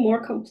comes to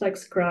more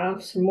complex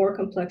graphs or more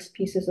complex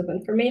pieces of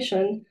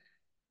information,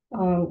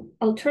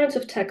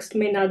 alternative text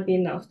may not be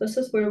enough. This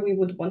is where we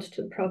would want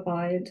to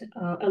provide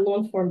a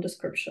long form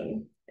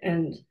description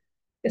and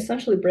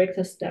essentially break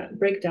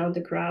down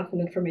the graph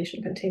and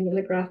information contained in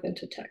the graph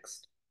into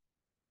text.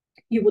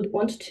 You would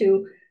want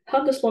to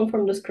have this long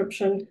form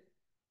description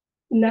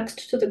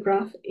next to the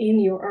graph in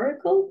your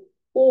article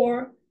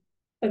or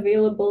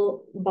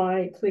available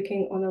by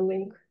clicking on a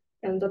link,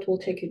 and that will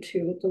take you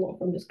to the long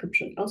form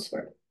description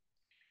elsewhere.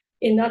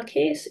 In that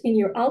case, in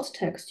your alt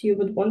text, you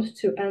would want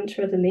to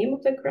enter the name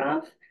of the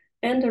graph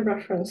and a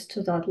reference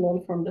to that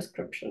long form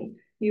description.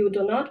 You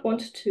do not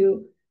want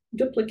to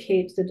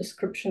duplicate the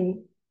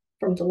description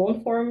from the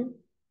long form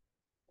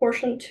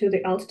portion to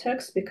the alt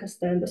text because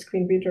then the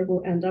screen reader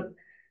will end up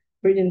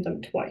reading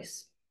them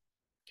twice.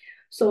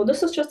 So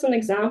this is just an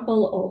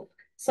example of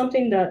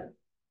something that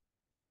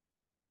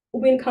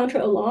we encounter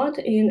a lot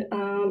in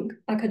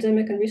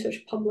academic and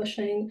research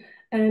publishing,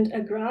 and a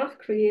graph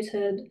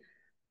created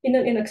in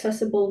an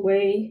inaccessible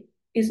way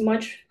is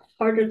much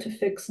harder to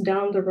fix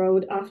down the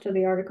road after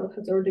the article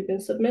has already been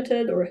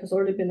submitted or has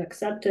already been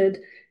accepted.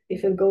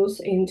 If it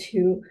goes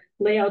into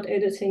layout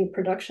editing,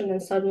 production,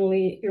 and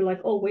suddenly you're like,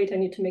 oh, wait, I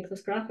need to make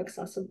this graph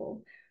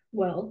accessible.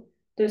 Well,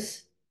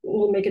 this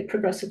will make it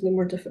progressively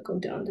more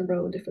difficult down the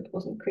road if it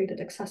wasn't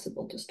created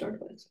accessible to start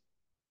with.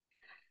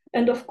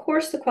 And of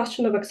course, the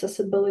question of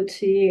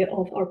accessibility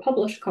of our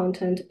published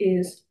content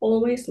is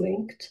always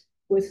linked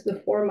with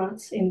the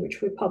formats in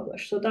which we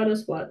publish. So that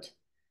is what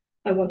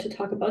I want to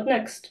talk about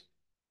next.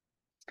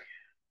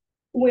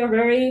 We are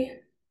very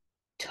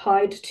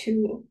tied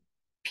to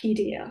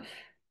PDF.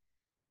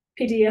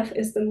 PDF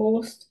is the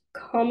most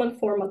common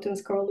format in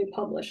scholarly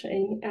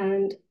publishing,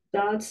 and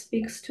that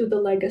speaks to the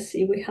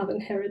legacy we have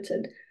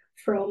inherited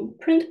from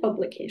print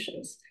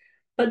publications.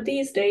 But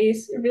these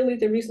days, really,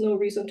 there is no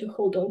reason to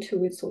hold on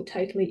to it so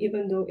tightly,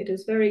 even though it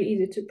is very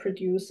easy to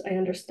produce. I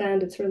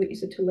understand it's really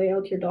easy to lay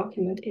out your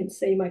document in,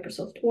 say,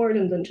 Microsoft Word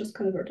and then just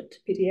convert it to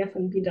PDF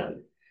and be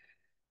done.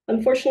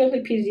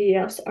 Unfortunately,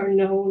 PDFs are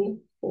known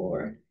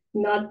for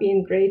not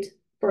being great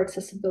for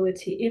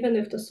accessibility, even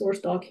if the source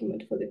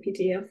document for the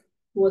PDF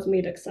was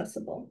made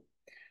accessible.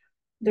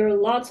 There are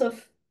lots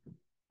of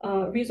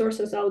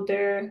resources out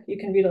there. You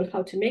can read on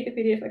how to make a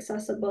PDF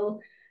accessible.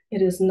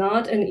 It is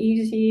not an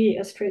easy,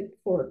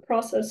 straightforward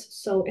process.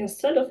 So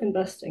instead of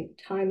investing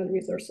time and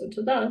resources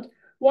into that,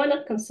 why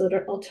not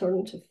consider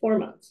alternative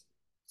formats,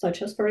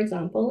 such as, for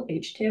example,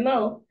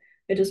 HTML.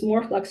 It is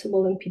more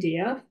flexible than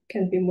PDF,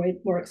 can be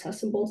made more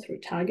accessible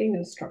through tagging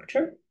and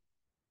structure.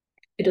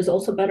 It is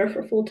also better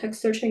for full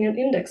text searching and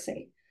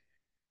indexing.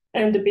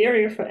 And the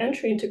barrier for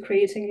entry into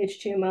creating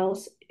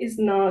HTMLs is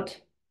not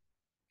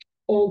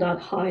all that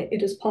high.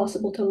 It is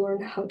possible to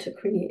learn how to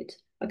create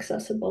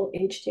accessible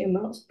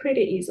HTMLs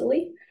pretty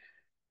easily.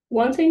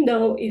 One thing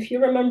though, if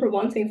you remember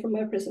one thing from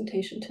my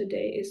presentation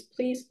today is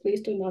please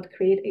do not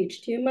create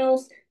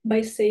HTMLs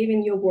by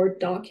saving your Word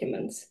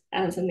documents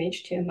as an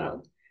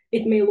HTML.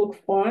 It may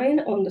look fine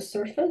on the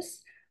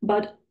surface,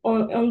 but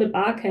on the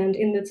back end,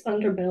 in its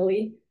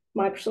underbelly,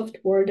 Microsoft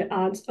Word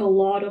adds a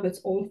lot of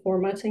its own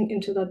formatting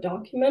into that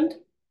document,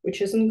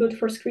 which isn't good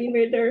for screen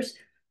readers,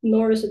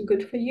 nor is it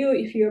good for you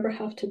if you ever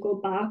have to go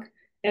back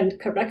and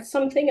correct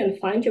something and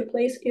find your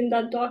place in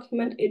that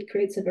document. It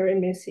creates a very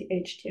messy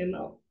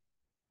HTML.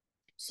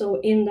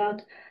 So in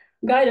that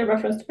guide I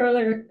referenced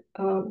earlier,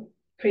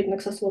 creating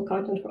accessible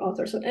content for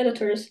authors and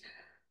editors,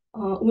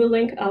 we'll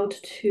link out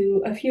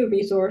to a few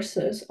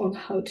resources on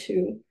how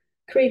to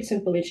create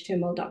simple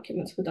HTML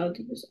documents without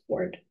the use of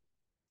Word.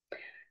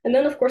 And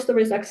then, of course, there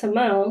is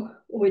XML,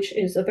 which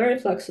is a very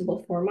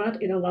flexible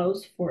format. It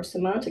allows for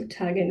semantic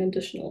tagging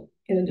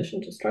in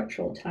addition to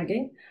structural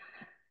tagging.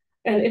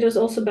 And it is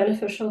also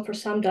beneficial for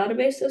some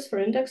databases for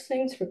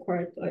indexing. It's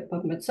required by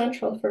PubMed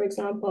Central, for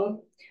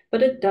example,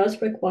 but it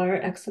does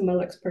require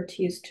XML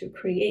expertise to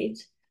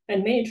create.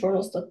 And many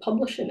journals that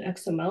publish in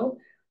XML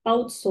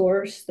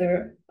outsource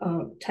their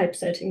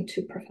typesetting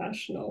to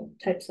professional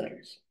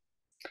typesetters.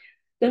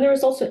 Then there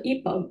is also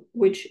EPUB,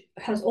 which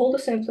has all the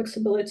same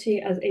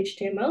flexibility as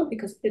HTML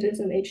because it is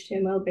an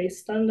HTML-based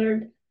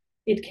standard.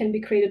 It can be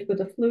created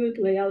with a fluid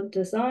layout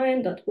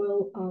design that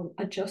will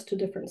adjust to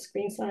different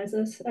screen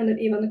sizes, and it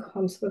even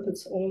comes with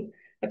its own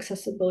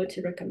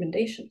accessibility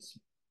recommendations.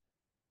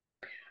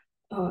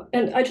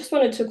 And I just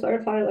wanted to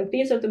clarify, like,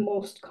 these are the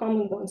most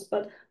common ones,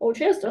 but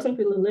OJS doesn't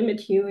really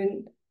limit you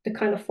in the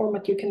kind of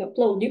format you can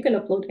upload. You can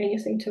upload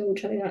anything to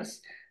OJS,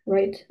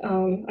 right?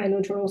 I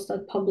know journals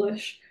that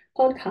publish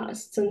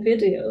podcasts and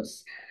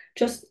videos.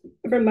 Just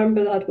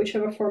remember that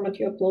whichever format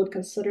you upload,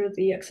 consider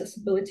the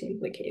accessibility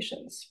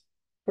implications.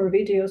 For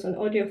videos and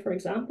audio, for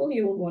example,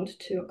 you will want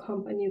to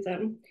accompany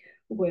them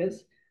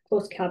with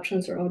closed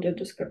captions or audio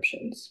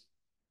descriptions.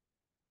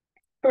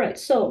 All right,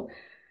 so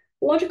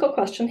logical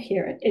question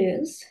here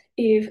is,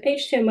 if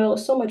HTML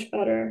is so much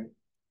better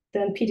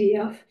than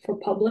PDF for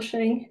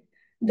publishing,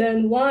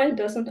 then why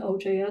doesn't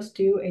OJS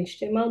do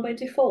HTML by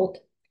default?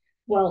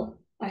 Well,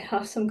 I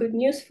have some good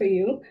news for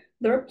you.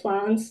 There are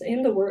plans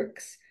in the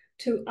works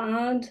to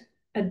add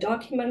a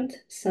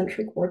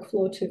document-centric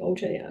workflow to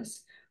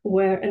OJS,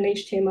 where an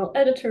HTML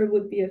editor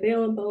would be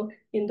available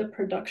in the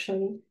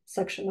production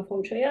section of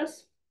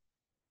OJS,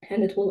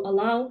 and it will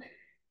allow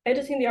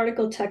editing the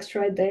article text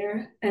right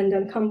there, and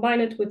then combine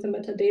it with the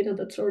metadata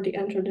that's already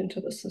entered into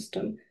the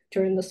system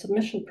during the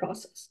submission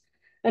process.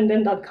 And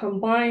then that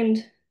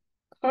combined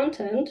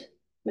content,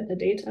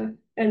 metadata,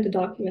 and the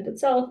document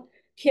itself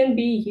can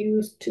be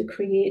used to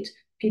create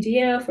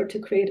PDF or to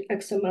create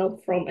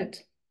XML from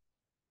it.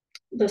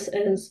 This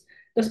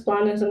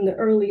plan is in the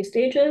early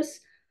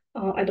stages.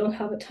 I don't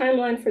have a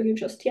timeline for you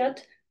just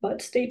yet,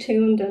 but stay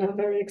tuned, and I'm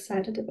very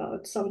excited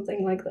about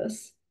something like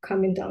this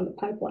coming down the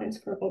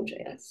pipelines for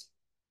OJS.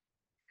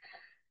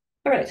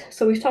 All right,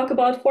 so we've talked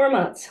about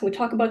formats. We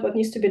talk about what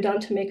needs to be done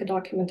to make a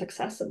document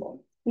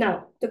accessible.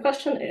 Now, the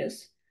question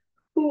is,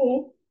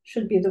 who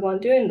should be the one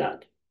doing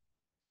that?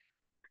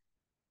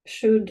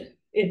 Should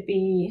it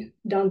be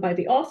done by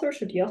the author?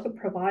 Should the author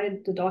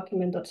provide the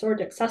document that's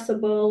already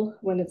accessible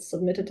when it's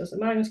submitted as a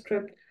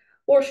manuscript?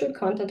 Or should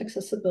content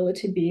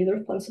accessibility be the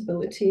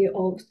responsibility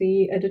of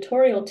the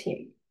editorial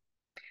team?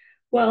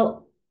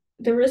 Well,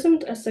 there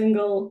isn't a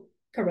single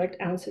correct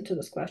answer to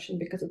this question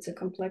because it's a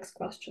complex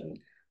question.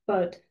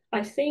 But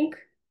I think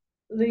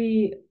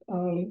the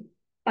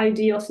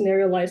ideal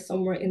scenario lies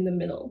somewhere in the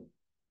middle.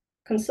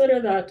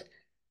 Consider that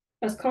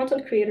as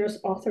content creators,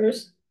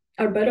 authors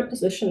are better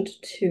positioned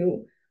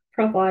to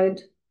provide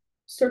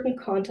certain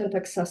content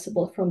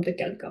accessible from the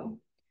get-go,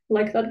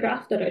 like that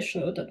graph that I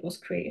showed that was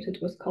created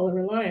with color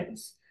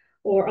reliance,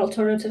 or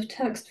alternative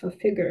text for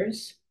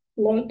figures,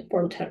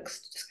 long-form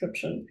text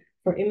description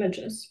for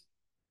images,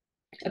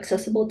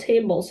 accessible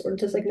tables or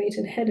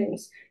designated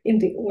headings in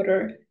the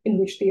order in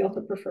which the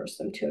author prefers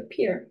them to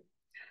appear.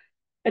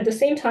 At the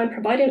same time,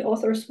 providing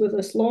authors with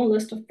this long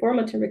list of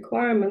formatting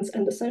requirements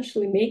and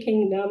essentially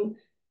making them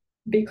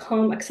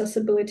become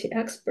accessibility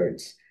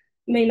experts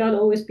may not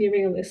always be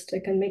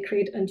realistic and may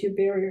create undue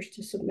barriers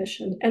to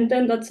submission. And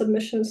then that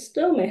submission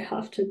still may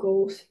have to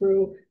go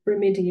through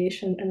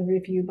remediation and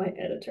review by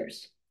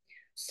editors.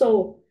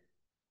 So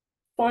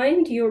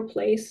find your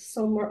place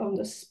somewhere on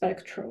the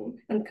spectrum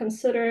and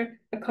consider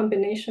a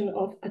combination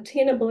of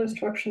attainable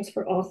instructions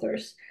for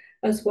authors,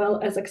 as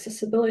well as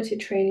accessibility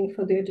training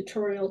for the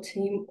editorial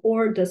team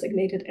or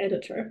designated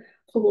editor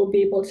who will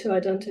be able to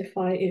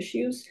identify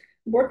issues,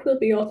 work with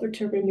the author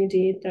to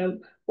remediate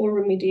them, or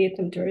remediate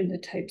them during the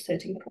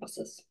typesetting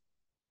process.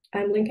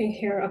 I'm linking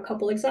here a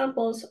couple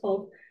examples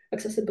of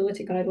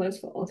accessibility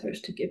guidelines for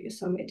authors to give you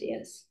some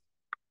ideas.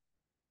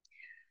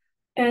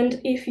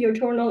 And if your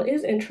journal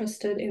is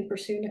interested in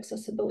pursuing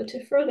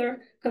accessibility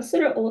further,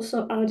 consider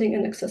also adding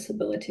an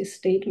accessibility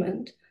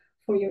statement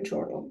for your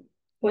journal.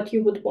 What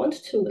you would want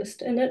to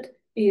list in it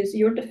is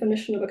your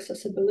definition of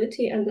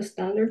accessibility and the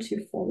standards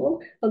you follow,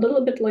 a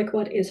little bit like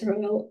what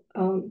Israel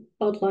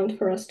outlined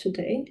for us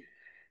today.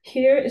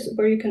 Here is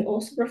where you can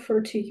also refer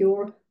to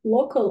your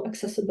local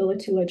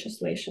accessibility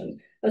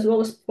legislation, as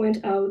well as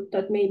point out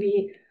that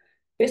maybe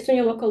based on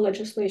your local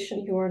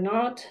legislation, you are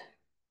not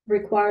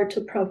required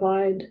to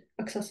provide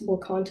accessible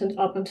content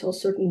up until a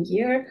certain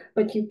year,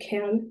 but you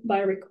can by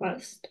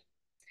request.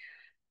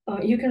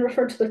 You can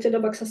refer to the state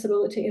of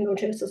accessibility in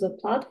OJS as a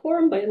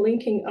platform by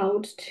linking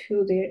out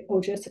to the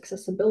OJS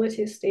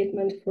accessibility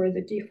statement for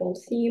the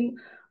default theme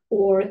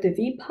or the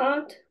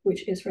VPAT,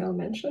 which Israel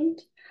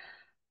mentioned.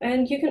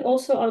 And you can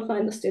also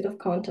outline the state of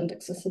content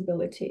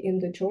accessibility in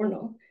the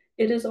journal.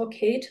 It is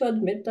okay to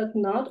admit that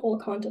not all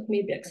content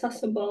may be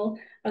accessible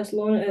as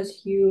long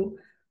as you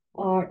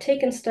are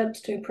taking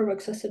steps to improve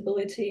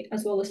accessibility,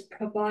 as well as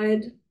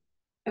provide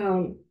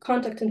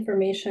contact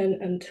information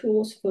and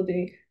tools for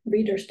the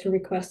readers to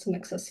request an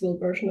accessible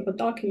version of a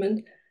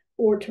document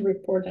or to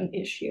report an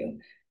issue.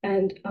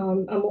 And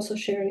I'm also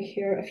sharing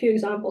here a few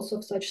examples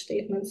of such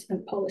statements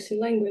and policy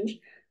language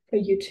for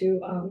you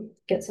to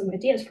get some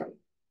ideas from.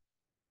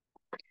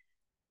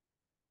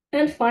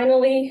 And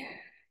finally,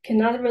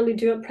 cannot really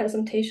do a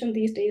presentation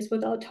these days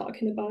without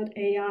talking about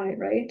AI,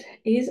 right?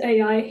 Is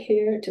AI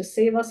here to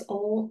save us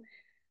all?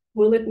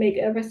 Will it make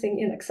everything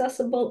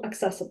inaccessible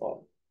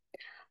accessible?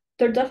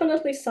 There are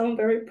definitely some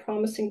very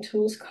promising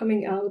tools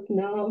coming out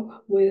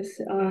now with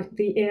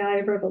the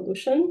AI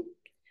revolution,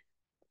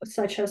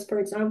 such as, for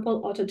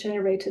example,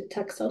 auto-generated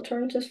text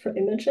alternatives for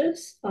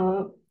images.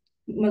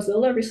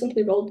 Mozilla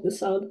recently rolled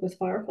this out with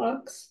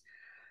Firefox.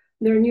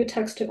 There are new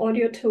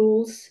text-to-audio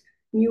tools,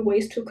 new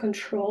ways to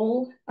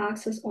control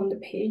access on the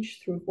page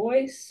through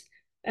voice,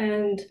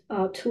 and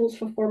tools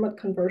for format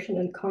conversion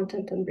and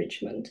content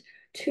enrichment.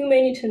 Too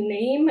many to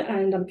name,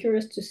 and I'm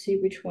curious to see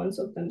which ones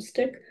of them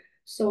stick.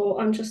 So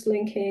I'm just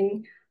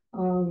linking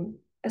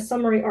a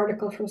summary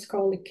article from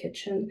Scholarly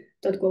Kitchen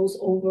that goes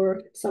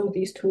over some of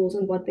these tools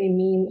and what they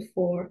mean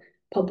for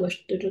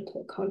published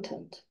digital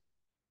content.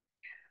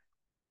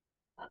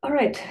 All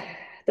right,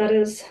 that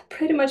is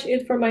pretty much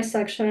it for my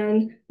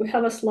section. We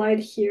have a slide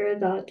here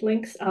that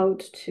links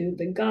out to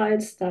the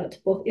guides that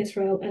both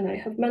Israel and I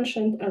have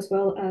mentioned, as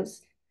well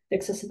as the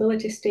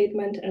accessibility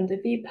statement and the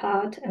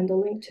VPAT, and a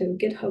link to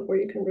GitHub where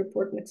you can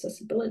report an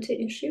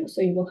accessibility issue.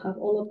 So you will have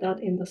all of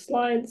that in the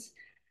slides.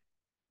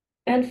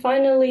 And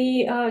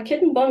finally,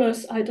 kitten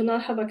bonus. I do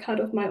not have a cat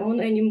of my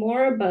own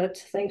anymore, but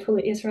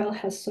thankfully Israel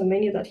has so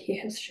many that he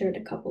has shared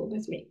a couple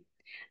with me.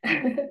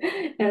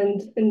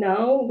 And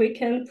now we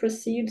can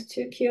proceed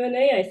to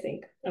Q&A, I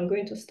think. I'm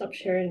going to stop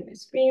sharing my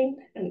screen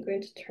and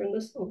going to turn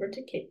this over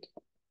to Kate.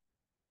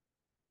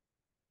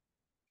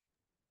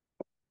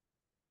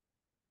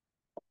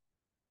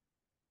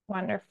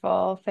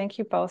 Wonderful. Thank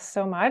you both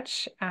so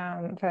much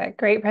for that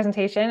great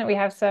presentation. We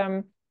have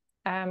some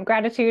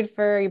gratitude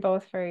for you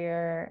both for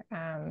your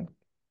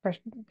for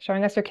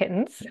showing us your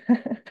kittens.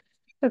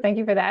 So thank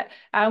you for that.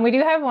 We do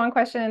have one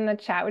question in the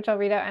chat, which I'll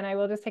read out, and I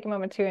will just take a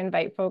moment to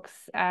invite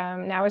folks.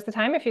 Now is the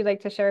time if you'd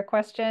like to share a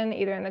question,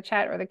 either in the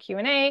chat or the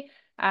Q&A,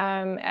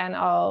 and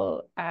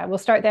we'll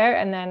start there,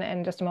 and then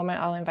in just a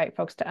moment, I'll invite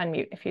folks to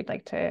unmute if you'd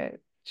like to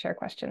share a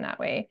question that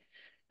way.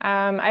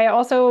 I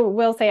also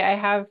will say I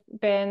have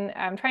been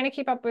trying to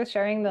keep up with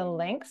sharing the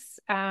links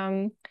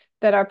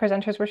that our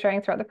presenters were sharing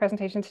throughout the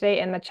presentation today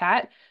in the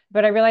chat,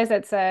 but I realize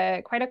it's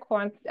quite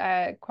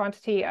a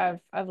quantity of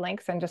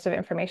links and just of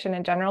information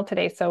in general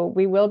today. So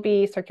we will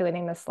be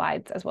circulating the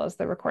slides as well as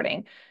the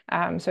recording.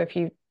 So if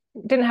you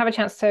didn't have a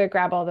chance to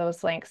grab all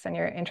those links and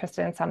you're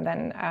interested in some,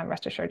 then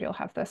rest assured you'll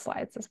have the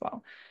slides as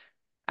well.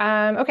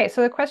 Okay,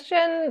 so the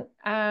question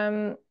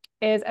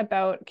is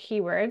about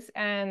keywords,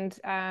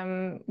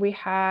 and we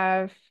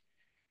have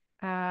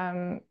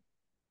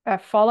a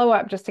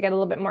follow-up just to get a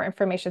little bit more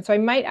information. So I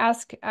might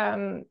ask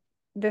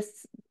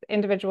this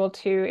individual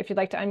to, if you'd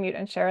like to unmute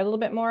and share a little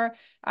bit more,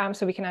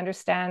 so we can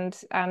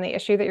understand the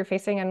issue that you're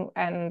facing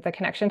and the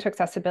connection to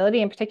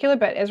accessibility in particular.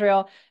 But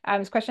Israel,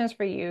 this question is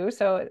for you.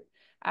 So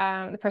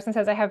the person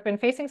says, I have been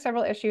facing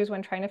several issues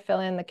when trying to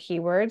fill in the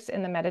keywords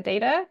in the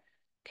metadata.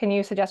 Can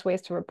you suggest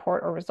ways to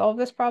report or resolve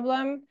this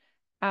problem?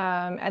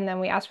 And then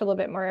we asked for a little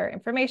bit more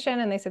information,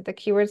 and they said the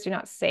keywords do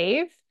not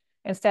save.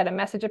 Instead, a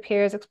message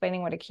appears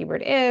explaining what a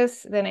keyword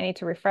is. Then I need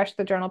to refresh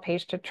the journal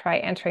page to try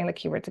entering the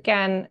keywords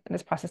again.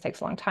 This process takes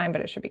a long time,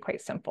 but it should be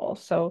quite simple.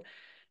 So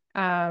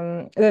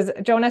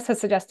Jonas has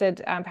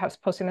suggested perhaps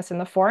posting this in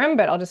the forum,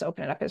 but I'll just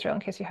open it up, Israel,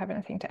 in case you have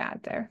anything to add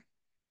there.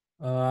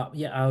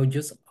 Yeah, I would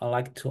just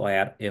like to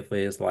add if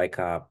it's like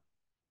a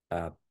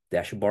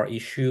dashboard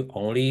issue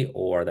only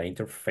or the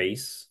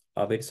interface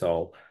of it.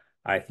 So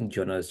I think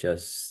Jonas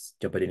just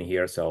jumped in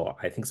here. So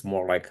I think it's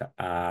more like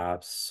a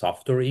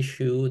software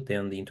issue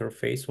than the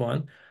interface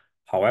one.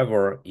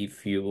 However,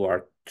 if you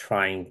are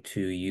trying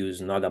to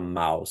use not a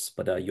mouse,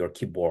 but your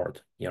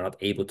keyboard, you're not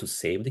able to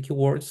save the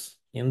keywords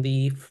in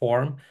the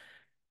form,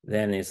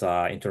 then it's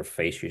an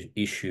interface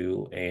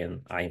issue.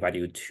 And I invite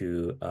you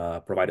to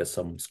provide us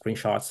some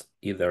screenshots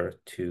either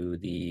to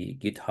the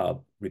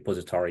GitHub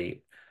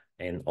repository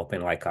and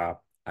open like a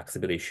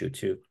accessibility issue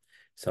too.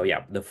 So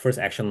yeah, the first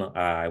action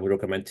I would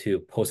recommend to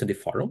post in the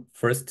forum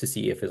first to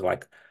see if it's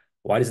like,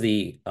 what is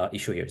the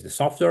issue here? Is the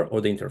software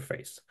or the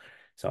interface?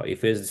 So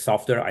if it's the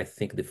software, I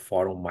think the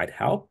forum might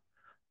help.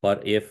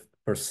 But if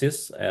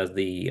persists as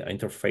the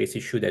interface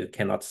issue that you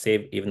cannot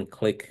save, even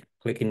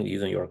clicking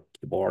using your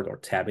keyboard or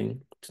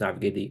tabbing to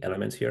navigate the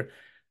elements here,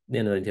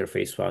 then the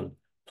interface one,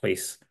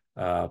 please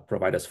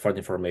provide us further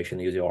information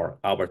using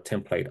our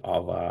template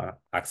of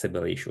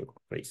accessibility issue,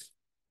 please.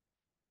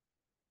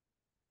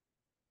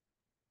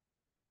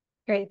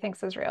 Great,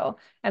 thanks, Israel.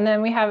 And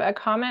then we have a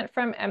comment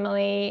from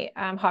Emily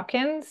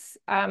Hopkins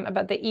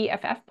about the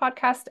EFF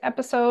podcast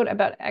episode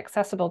about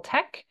accessible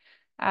tech.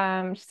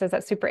 She says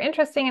that's super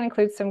interesting and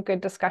includes some good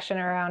discussion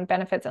around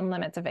benefits and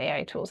limits of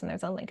AI tools. And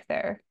there's a link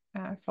there.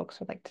 Folks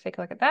would like to take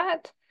a look at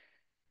that.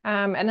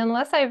 And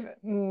unless I've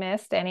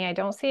missed any, I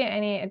don't see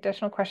any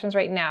additional questions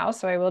right now.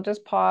 So I will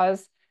just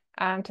pause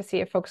to see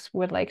if folks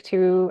would like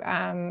to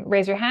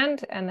raise your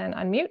hand and then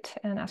unmute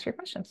and ask your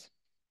questions.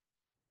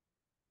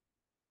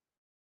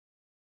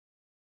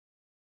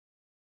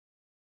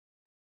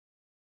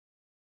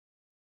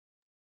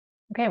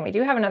 Okay, and we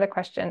do have another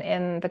question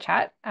in the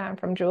chat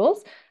from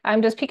Jules.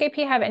 Does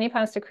PKP have any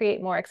plans to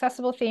create more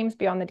accessible themes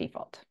beyond the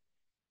default?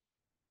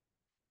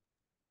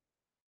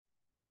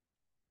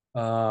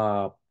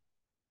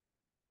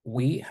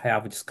 We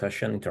have a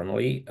discussion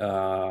internally.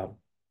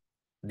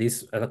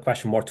 This is a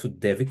question more to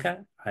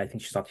Devika. I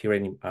think she's not here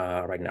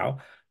right now,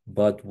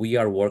 but we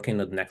are working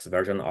on the next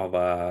version of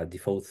a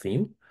default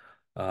theme.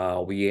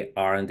 We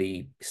are in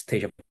the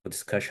stage of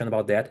discussion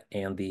about that,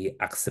 and the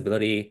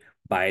accessibility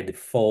by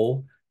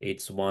default,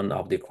 it's one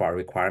of the core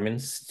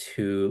requirements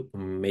to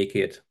make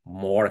it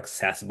more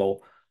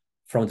accessible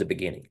from the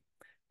beginning.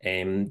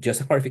 And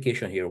just a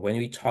clarification here, when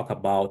we talk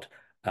about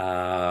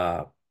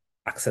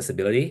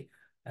accessibility,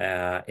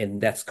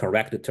 and that's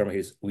correct, the term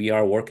is we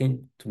are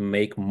working to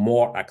make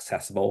more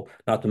accessible,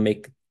 not to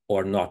make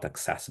or not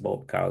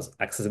accessible, because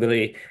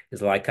accessibility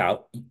is like a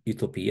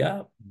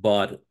utopia,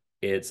 but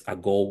it's a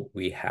goal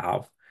we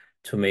have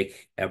to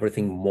make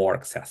everything more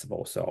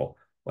accessible. So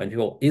when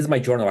people, is my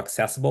journal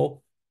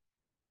accessible?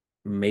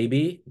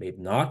 Maybe, maybe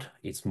not.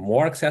 It's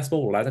more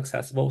accessible, less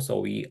accessible.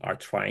 So we are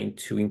trying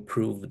to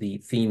improve the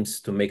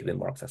themes to make them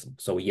more accessible.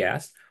 So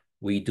yes,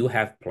 we do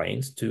have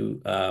plans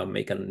to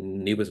make a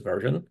newest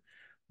version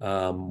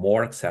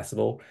more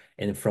accessible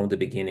and from the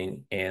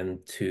beginning,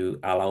 and to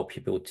allow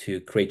people to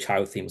create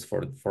child themes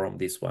from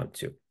this one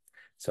too.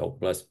 So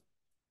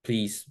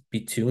please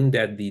be tuned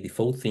that the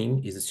default theme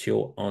is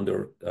still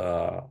under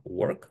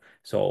work.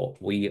 So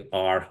we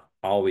are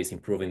always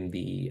improving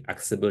the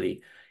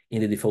accessibility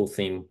in the default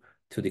theme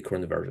to the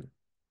current version.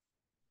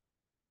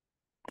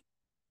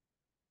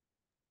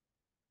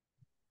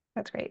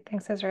 That's great.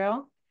 Thanks,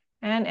 Israel.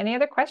 And any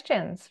other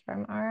questions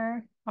from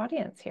our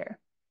audience here?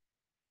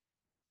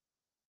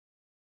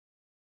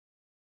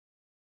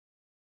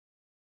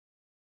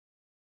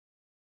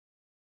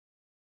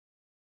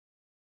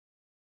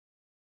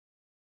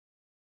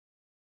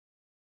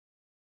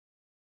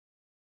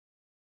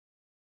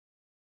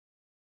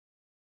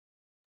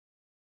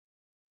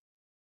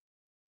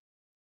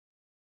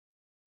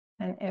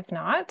 And if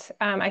not,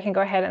 I can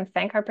go ahead and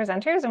thank our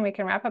presenters, and we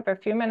can wrap up a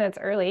few minutes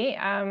early.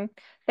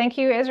 Thank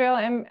you, Israel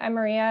and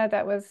Mariya.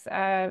 That was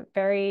a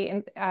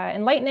very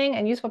enlightening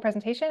and useful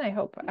presentation. I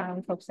hope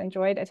folks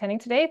enjoyed attending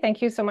today.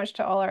 Thank you so much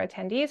to all our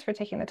attendees for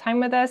taking the time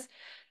with us.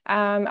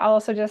 I'll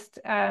also just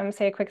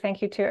say a quick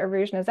thank you to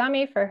Aruj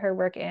Nizami for her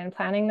work in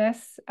planning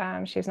this.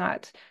 She's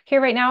not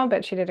here right now,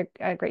 but she did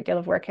a great deal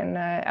of work in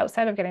the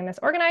outset of getting this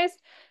organized.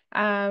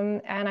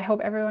 And I hope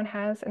everyone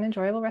has an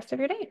enjoyable rest of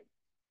your day.